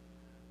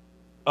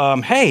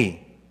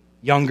 Hey,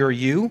 younger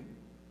you,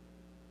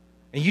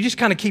 and you just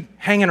kind of keep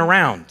hanging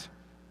around.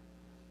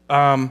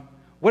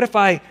 What if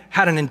I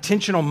had an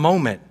intentional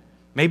moment?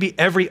 Maybe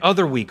every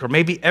other week, or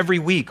maybe every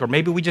week, or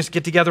maybe we just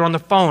get together on the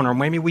phone, or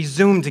maybe we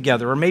Zoom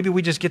together, or maybe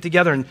we just get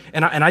together and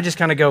I just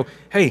kind of go,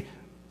 hey,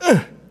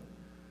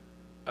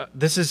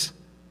 that's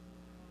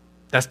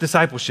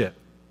discipleship.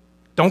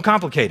 Don't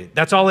complicate it.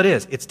 That's all it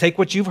is. It's take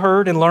what you've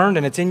heard and learned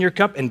and it's in your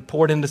cup and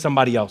pour it into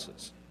somebody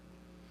else's.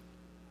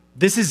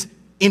 This is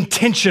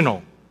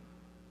intentional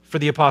for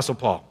the Apostle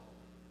Paul.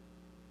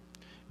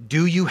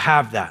 Do you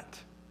have that?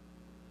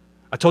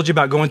 I told you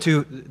about going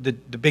to the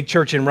big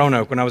church in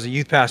Roanoke when I was a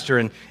youth pastor,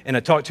 and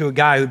I talked to a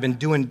guy who'd been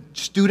doing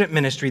student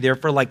ministry there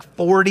for like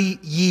 40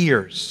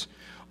 years.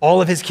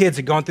 All of his kids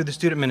had gone through the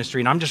student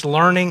ministry, and I'm just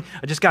learning.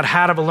 I just got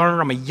out of a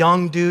learner. I'm a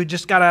young dude,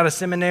 just got out of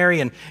seminary,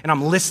 and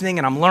I'm listening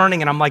and I'm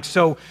learning, and I'm like,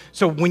 so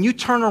when you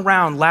turn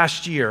around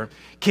last year,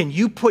 can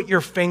you put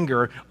your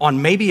finger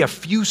on maybe a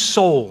few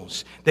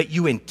souls that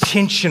you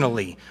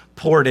intentionally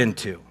poured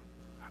into?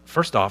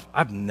 First off,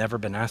 I've never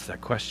been asked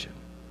that question.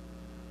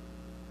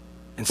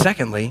 And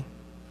secondly,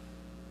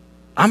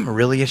 I'm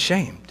really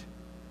ashamed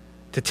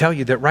to tell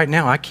you that right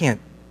now I can't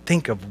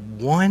think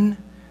of one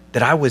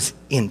that I was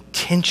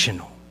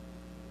intentional.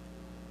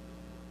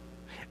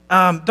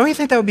 Don't you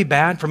think that would be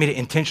bad for me to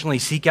intentionally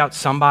seek out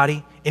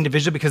somebody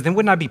individually? Because then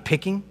wouldn't I be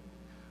picking?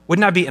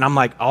 Wouldn't I be? And I'm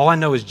like, all I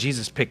know is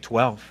Jesus picked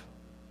 12.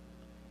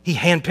 He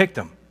handpicked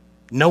them,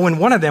 knowing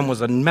one of them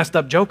was a messed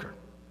up joker.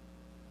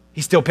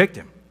 He still picked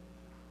him.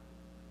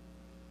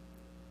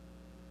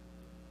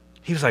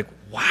 He was like,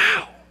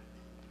 wow.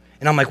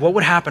 And I'm like, what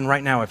would happen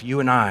right now if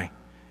you and I,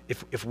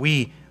 if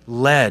we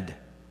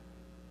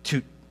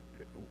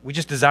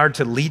just desired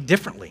to lead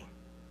differently?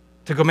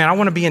 To go, man, I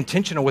want to be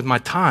intentional with my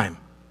time.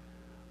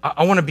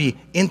 I want to be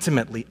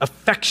intimately,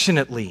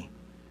 affectionately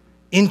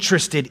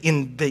interested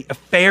in the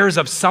affairs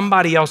of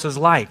somebody else's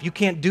life. You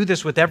can't do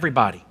this with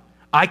everybody.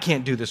 I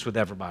can't do this with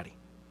everybody.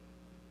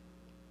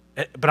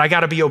 But I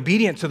got to be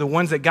obedient to the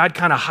ones that God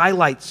kind of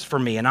highlights for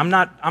me. And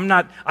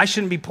I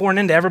shouldn't be pouring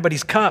into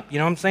everybody's cup. You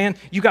know what I'm saying?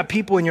 You got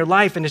people in your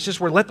life, and it's just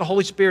where let the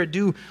Holy Spirit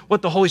do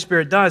what the Holy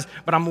Spirit does.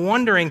 But I'm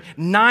wondering,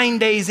 9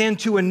 days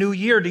into a new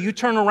year, do you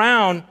turn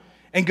around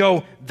and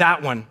go,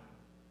 that one,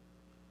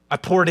 I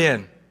poured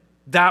in.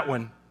 That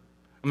one,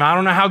 I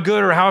don't know how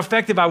good or how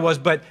effective I was,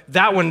 but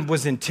that one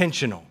was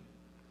intentional.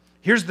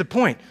 Here's the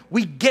point.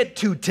 We get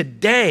to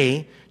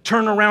today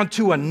turn around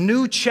to a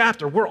new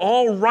chapter. We're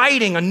all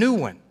writing a new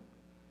one.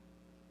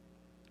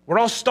 We're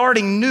all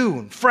starting new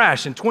and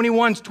fresh, and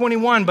 21's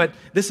 21, but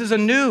this is a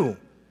new.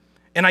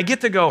 And I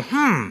get to go,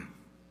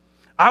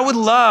 I would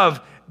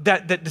love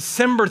that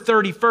December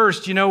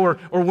 31st,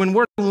 or when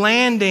we're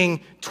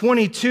landing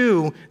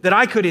 22, that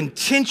I could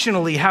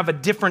intentionally have a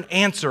different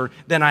answer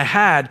than I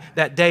had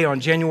that day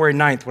on January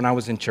 9th when I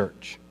was in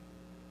church.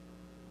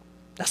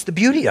 That's the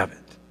beauty of it.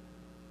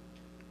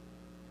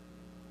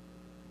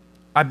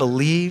 I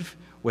believe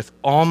with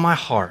all my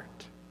heart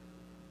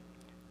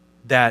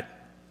that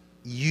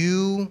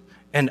you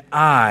and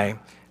I,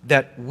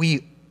 that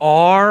we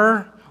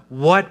are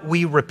what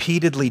we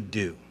repeatedly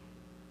do.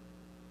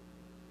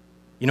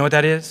 You know what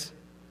that is?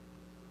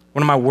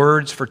 One of my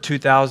words for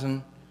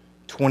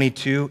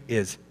 2022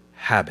 is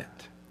habit.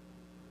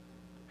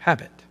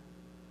 Habit.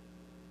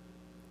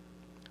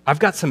 I've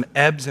got some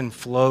ebbs and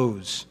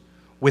flows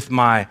with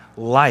my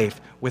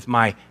life, with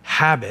my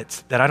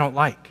habits that I don't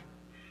like.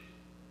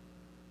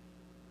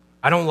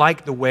 I don't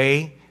like the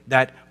way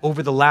that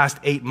over the last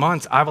 8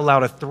 months, I've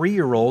allowed a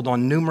 3-year-old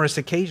on numerous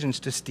occasions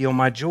to steal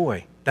my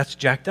joy. That's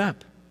jacked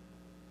up.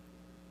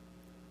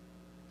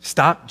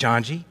 Stop,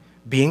 Jonge,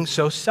 being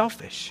so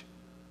selfish.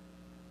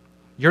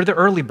 You're the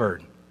early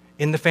bird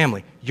in the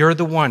family. You're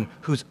the one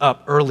who's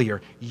up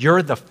earlier.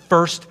 You're the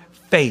first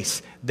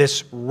face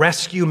this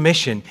rescue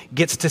mission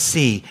gets to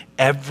see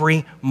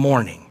every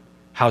morning.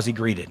 How's he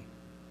greeted?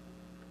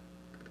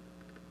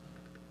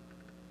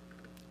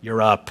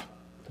 You're up.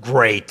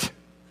 Great.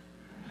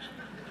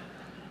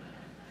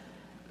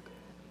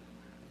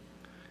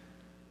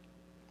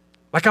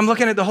 Like I'm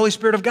looking at the Holy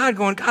Spirit of God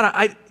going,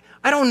 God,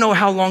 I don't know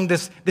how long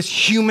this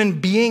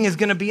human being is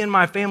going to be in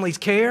my family's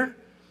care.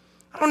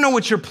 I don't know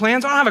what your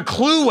plans are. I don't have a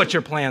clue what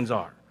your plans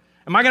are.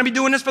 Am I going to be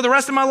doing this for the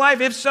rest of my life?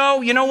 If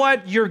so, you know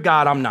what? You're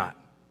God, I'm not.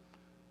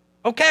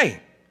 Okay.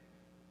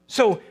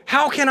 So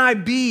how can I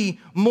be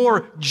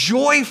more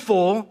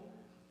joyful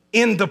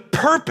in the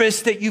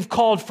purpose that you've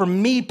called for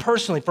me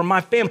personally, for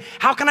my family?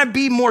 How can I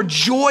be more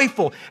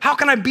joyful? How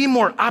can I be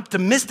more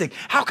optimistic?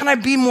 How can I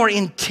be more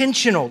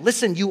intentional?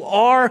 Listen, you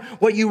are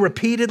what you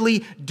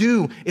repeatedly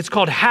do. It's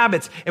called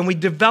habits, and we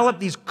develop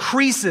these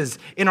creases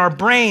in our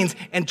brains,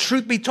 and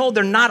truth be told,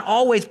 they're not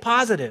always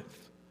positive.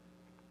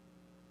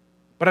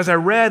 But as I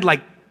read,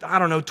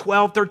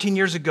 12, 13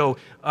 years ago,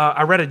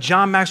 I read a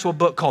John Maxwell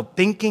book called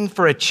Thinking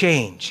for a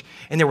Change,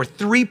 and there were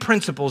 3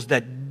 principles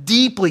that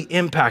deeply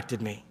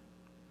impacted me.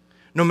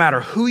 No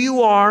matter who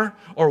you are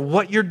or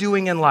what you're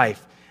doing in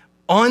life,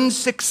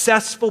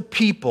 unsuccessful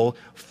people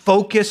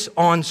focus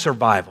on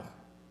survival.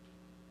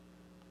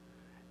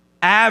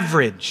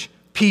 Average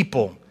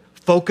people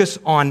focus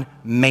on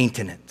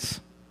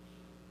maintenance.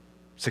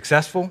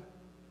 Successful,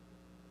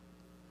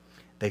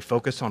 they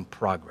focus on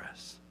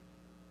progress.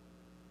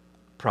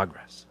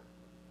 Progress.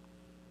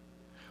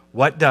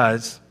 What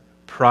does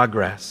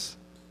progress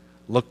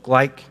look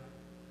like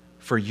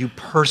for you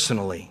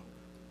personally?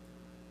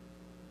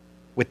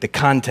 With the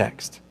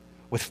context,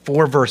 with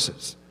 4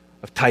 verses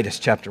of Titus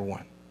chapter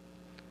 1,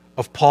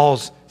 of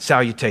Paul's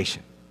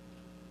salutation,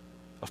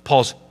 of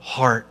Paul's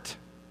heart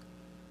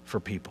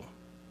for people.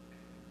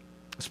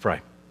 Let's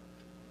pray.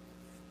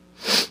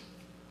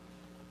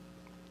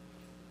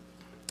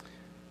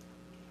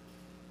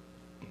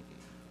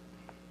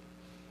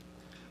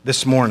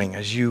 This morning,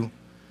 as you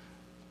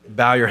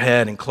bow your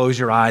head and close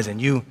your eyes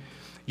and you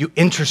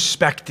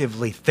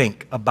introspectively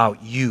think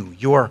about you,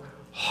 your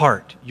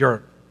heart,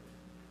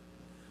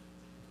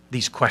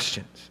 these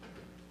questions.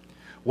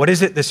 What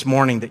is it this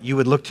morning that you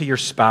would look to your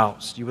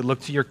spouse, you would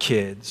look to your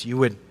kids, you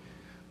would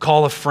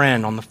call a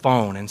friend on the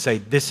phone and say,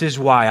 this is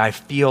why I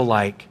feel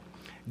like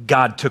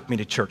God took me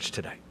to church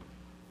today?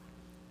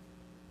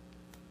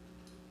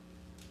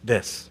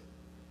 This.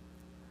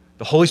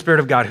 The Holy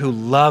Spirit of God who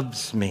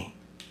loves me,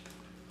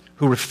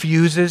 who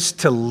refuses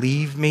to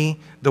leave me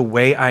the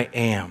way I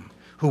am,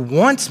 who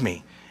wants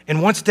me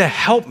and wants to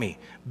help me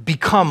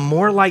become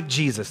more like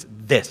Jesus.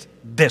 This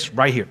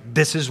right here,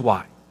 this is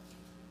why.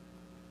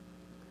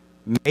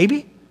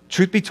 Maybe,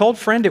 truth be told,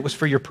 friend, it was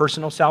for your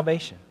personal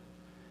salvation.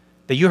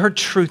 That you heard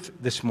truth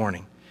this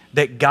morning,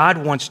 that God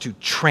wants to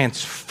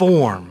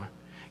transform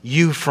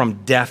you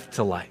from death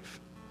to life.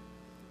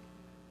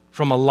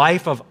 From a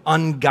life of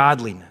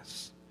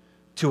ungodliness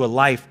to a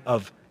life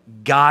of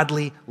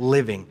godly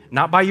living.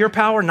 Not by your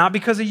power, not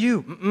because of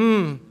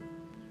you.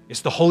 It's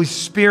the Holy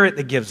Spirit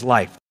that gives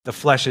life. The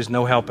flesh is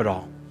no help at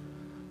all.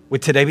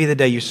 Would today be the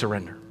day you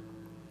surrender?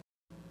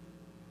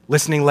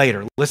 listening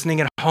later,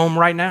 listening at home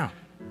right now,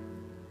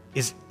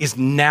 is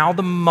now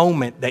the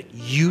moment that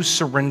you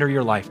surrender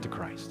your life to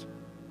Christ.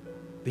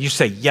 That you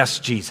say, yes,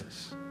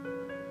 Jesus,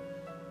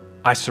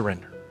 I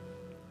surrender.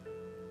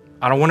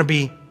 I don't want to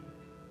be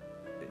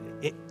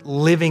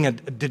living a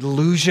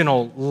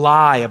delusional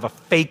lie of a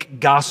fake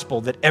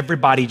gospel that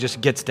everybody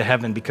just gets to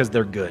heaven because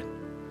they're good.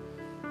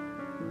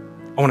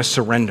 I want to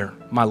surrender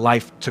my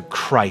life to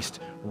Christ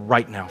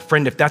right now.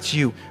 Friend, if that's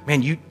you,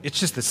 man, it's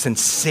just a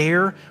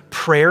sincere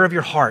prayer of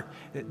your heart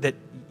that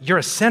you're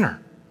a sinner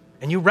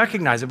and you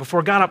recognize it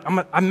before God.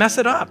 I mess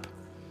it up.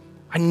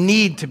 I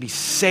need to be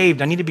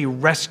saved. I need to be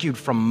rescued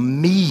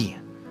from me.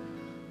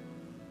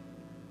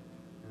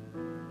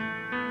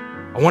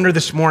 I wonder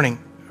this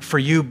morning for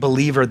you,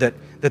 believer, that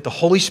the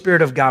Holy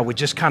Spirit of God would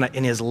just kind of,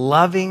 in his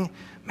loving,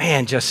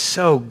 man, just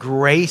so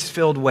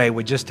grace-filled way,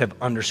 would just have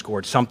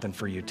underscored something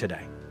for you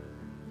today.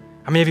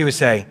 How many of you would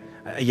say,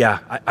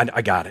 yeah,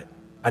 I got it.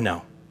 I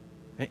know.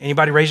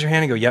 Anybody raise your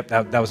hand and go, yep,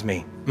 that was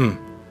me.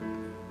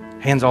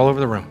 Hands all over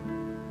the room.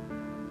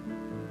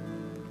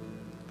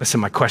 Listen,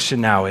 my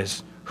question now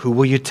is, who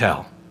will you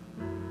tell?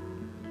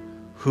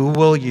 Who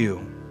will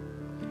you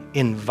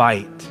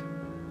invite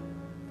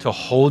to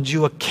hold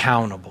you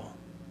accountable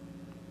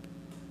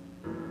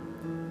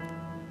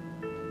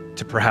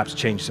to perhaps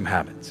change some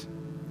habits?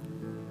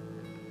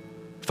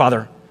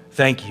 Father,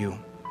 thank you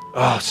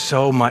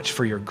so much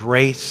for your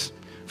grace,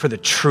 for the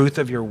truth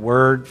of your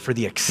word, for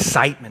the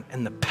excitement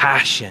and the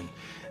passion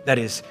that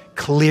is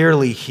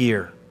clearly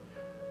here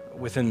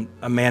within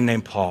a man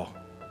named Paul.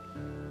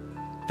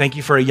 Thank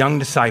you for a young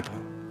disciple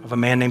of a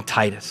man named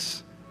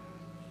Titus,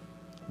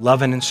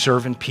 loving and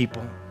serving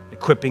people,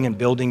 equipping and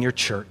building your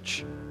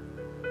church.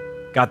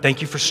 God,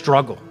 thank you for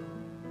struggle.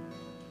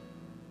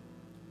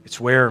 It's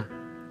where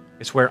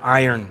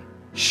iron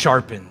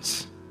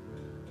sharpens.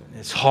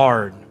 It's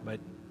hard, but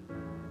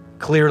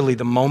clearly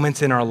the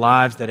moments in our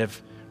lives that have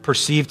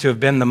perceived to have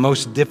been the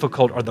most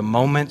difficult are the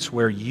moments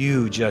where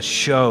you just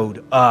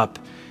showed up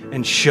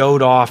and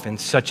showed off in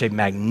such a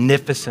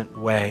magnificent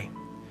way.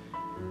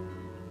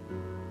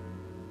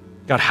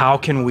 God, how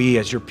can we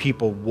as your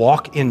people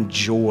walk in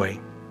joy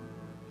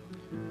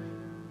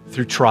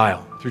through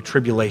trial, through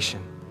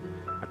tribulation?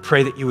 I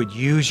pray that you would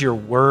use your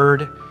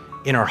word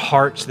in our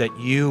hearts, that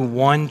you,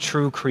 one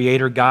true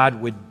creator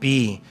God, would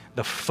be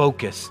the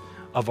focus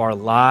of our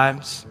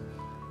lives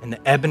and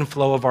the ebb and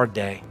flow of our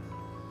day.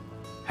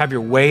 Have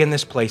your way in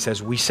this place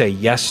as we say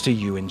yes to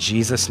you in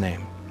Jesus'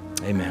 name.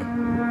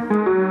 Amen.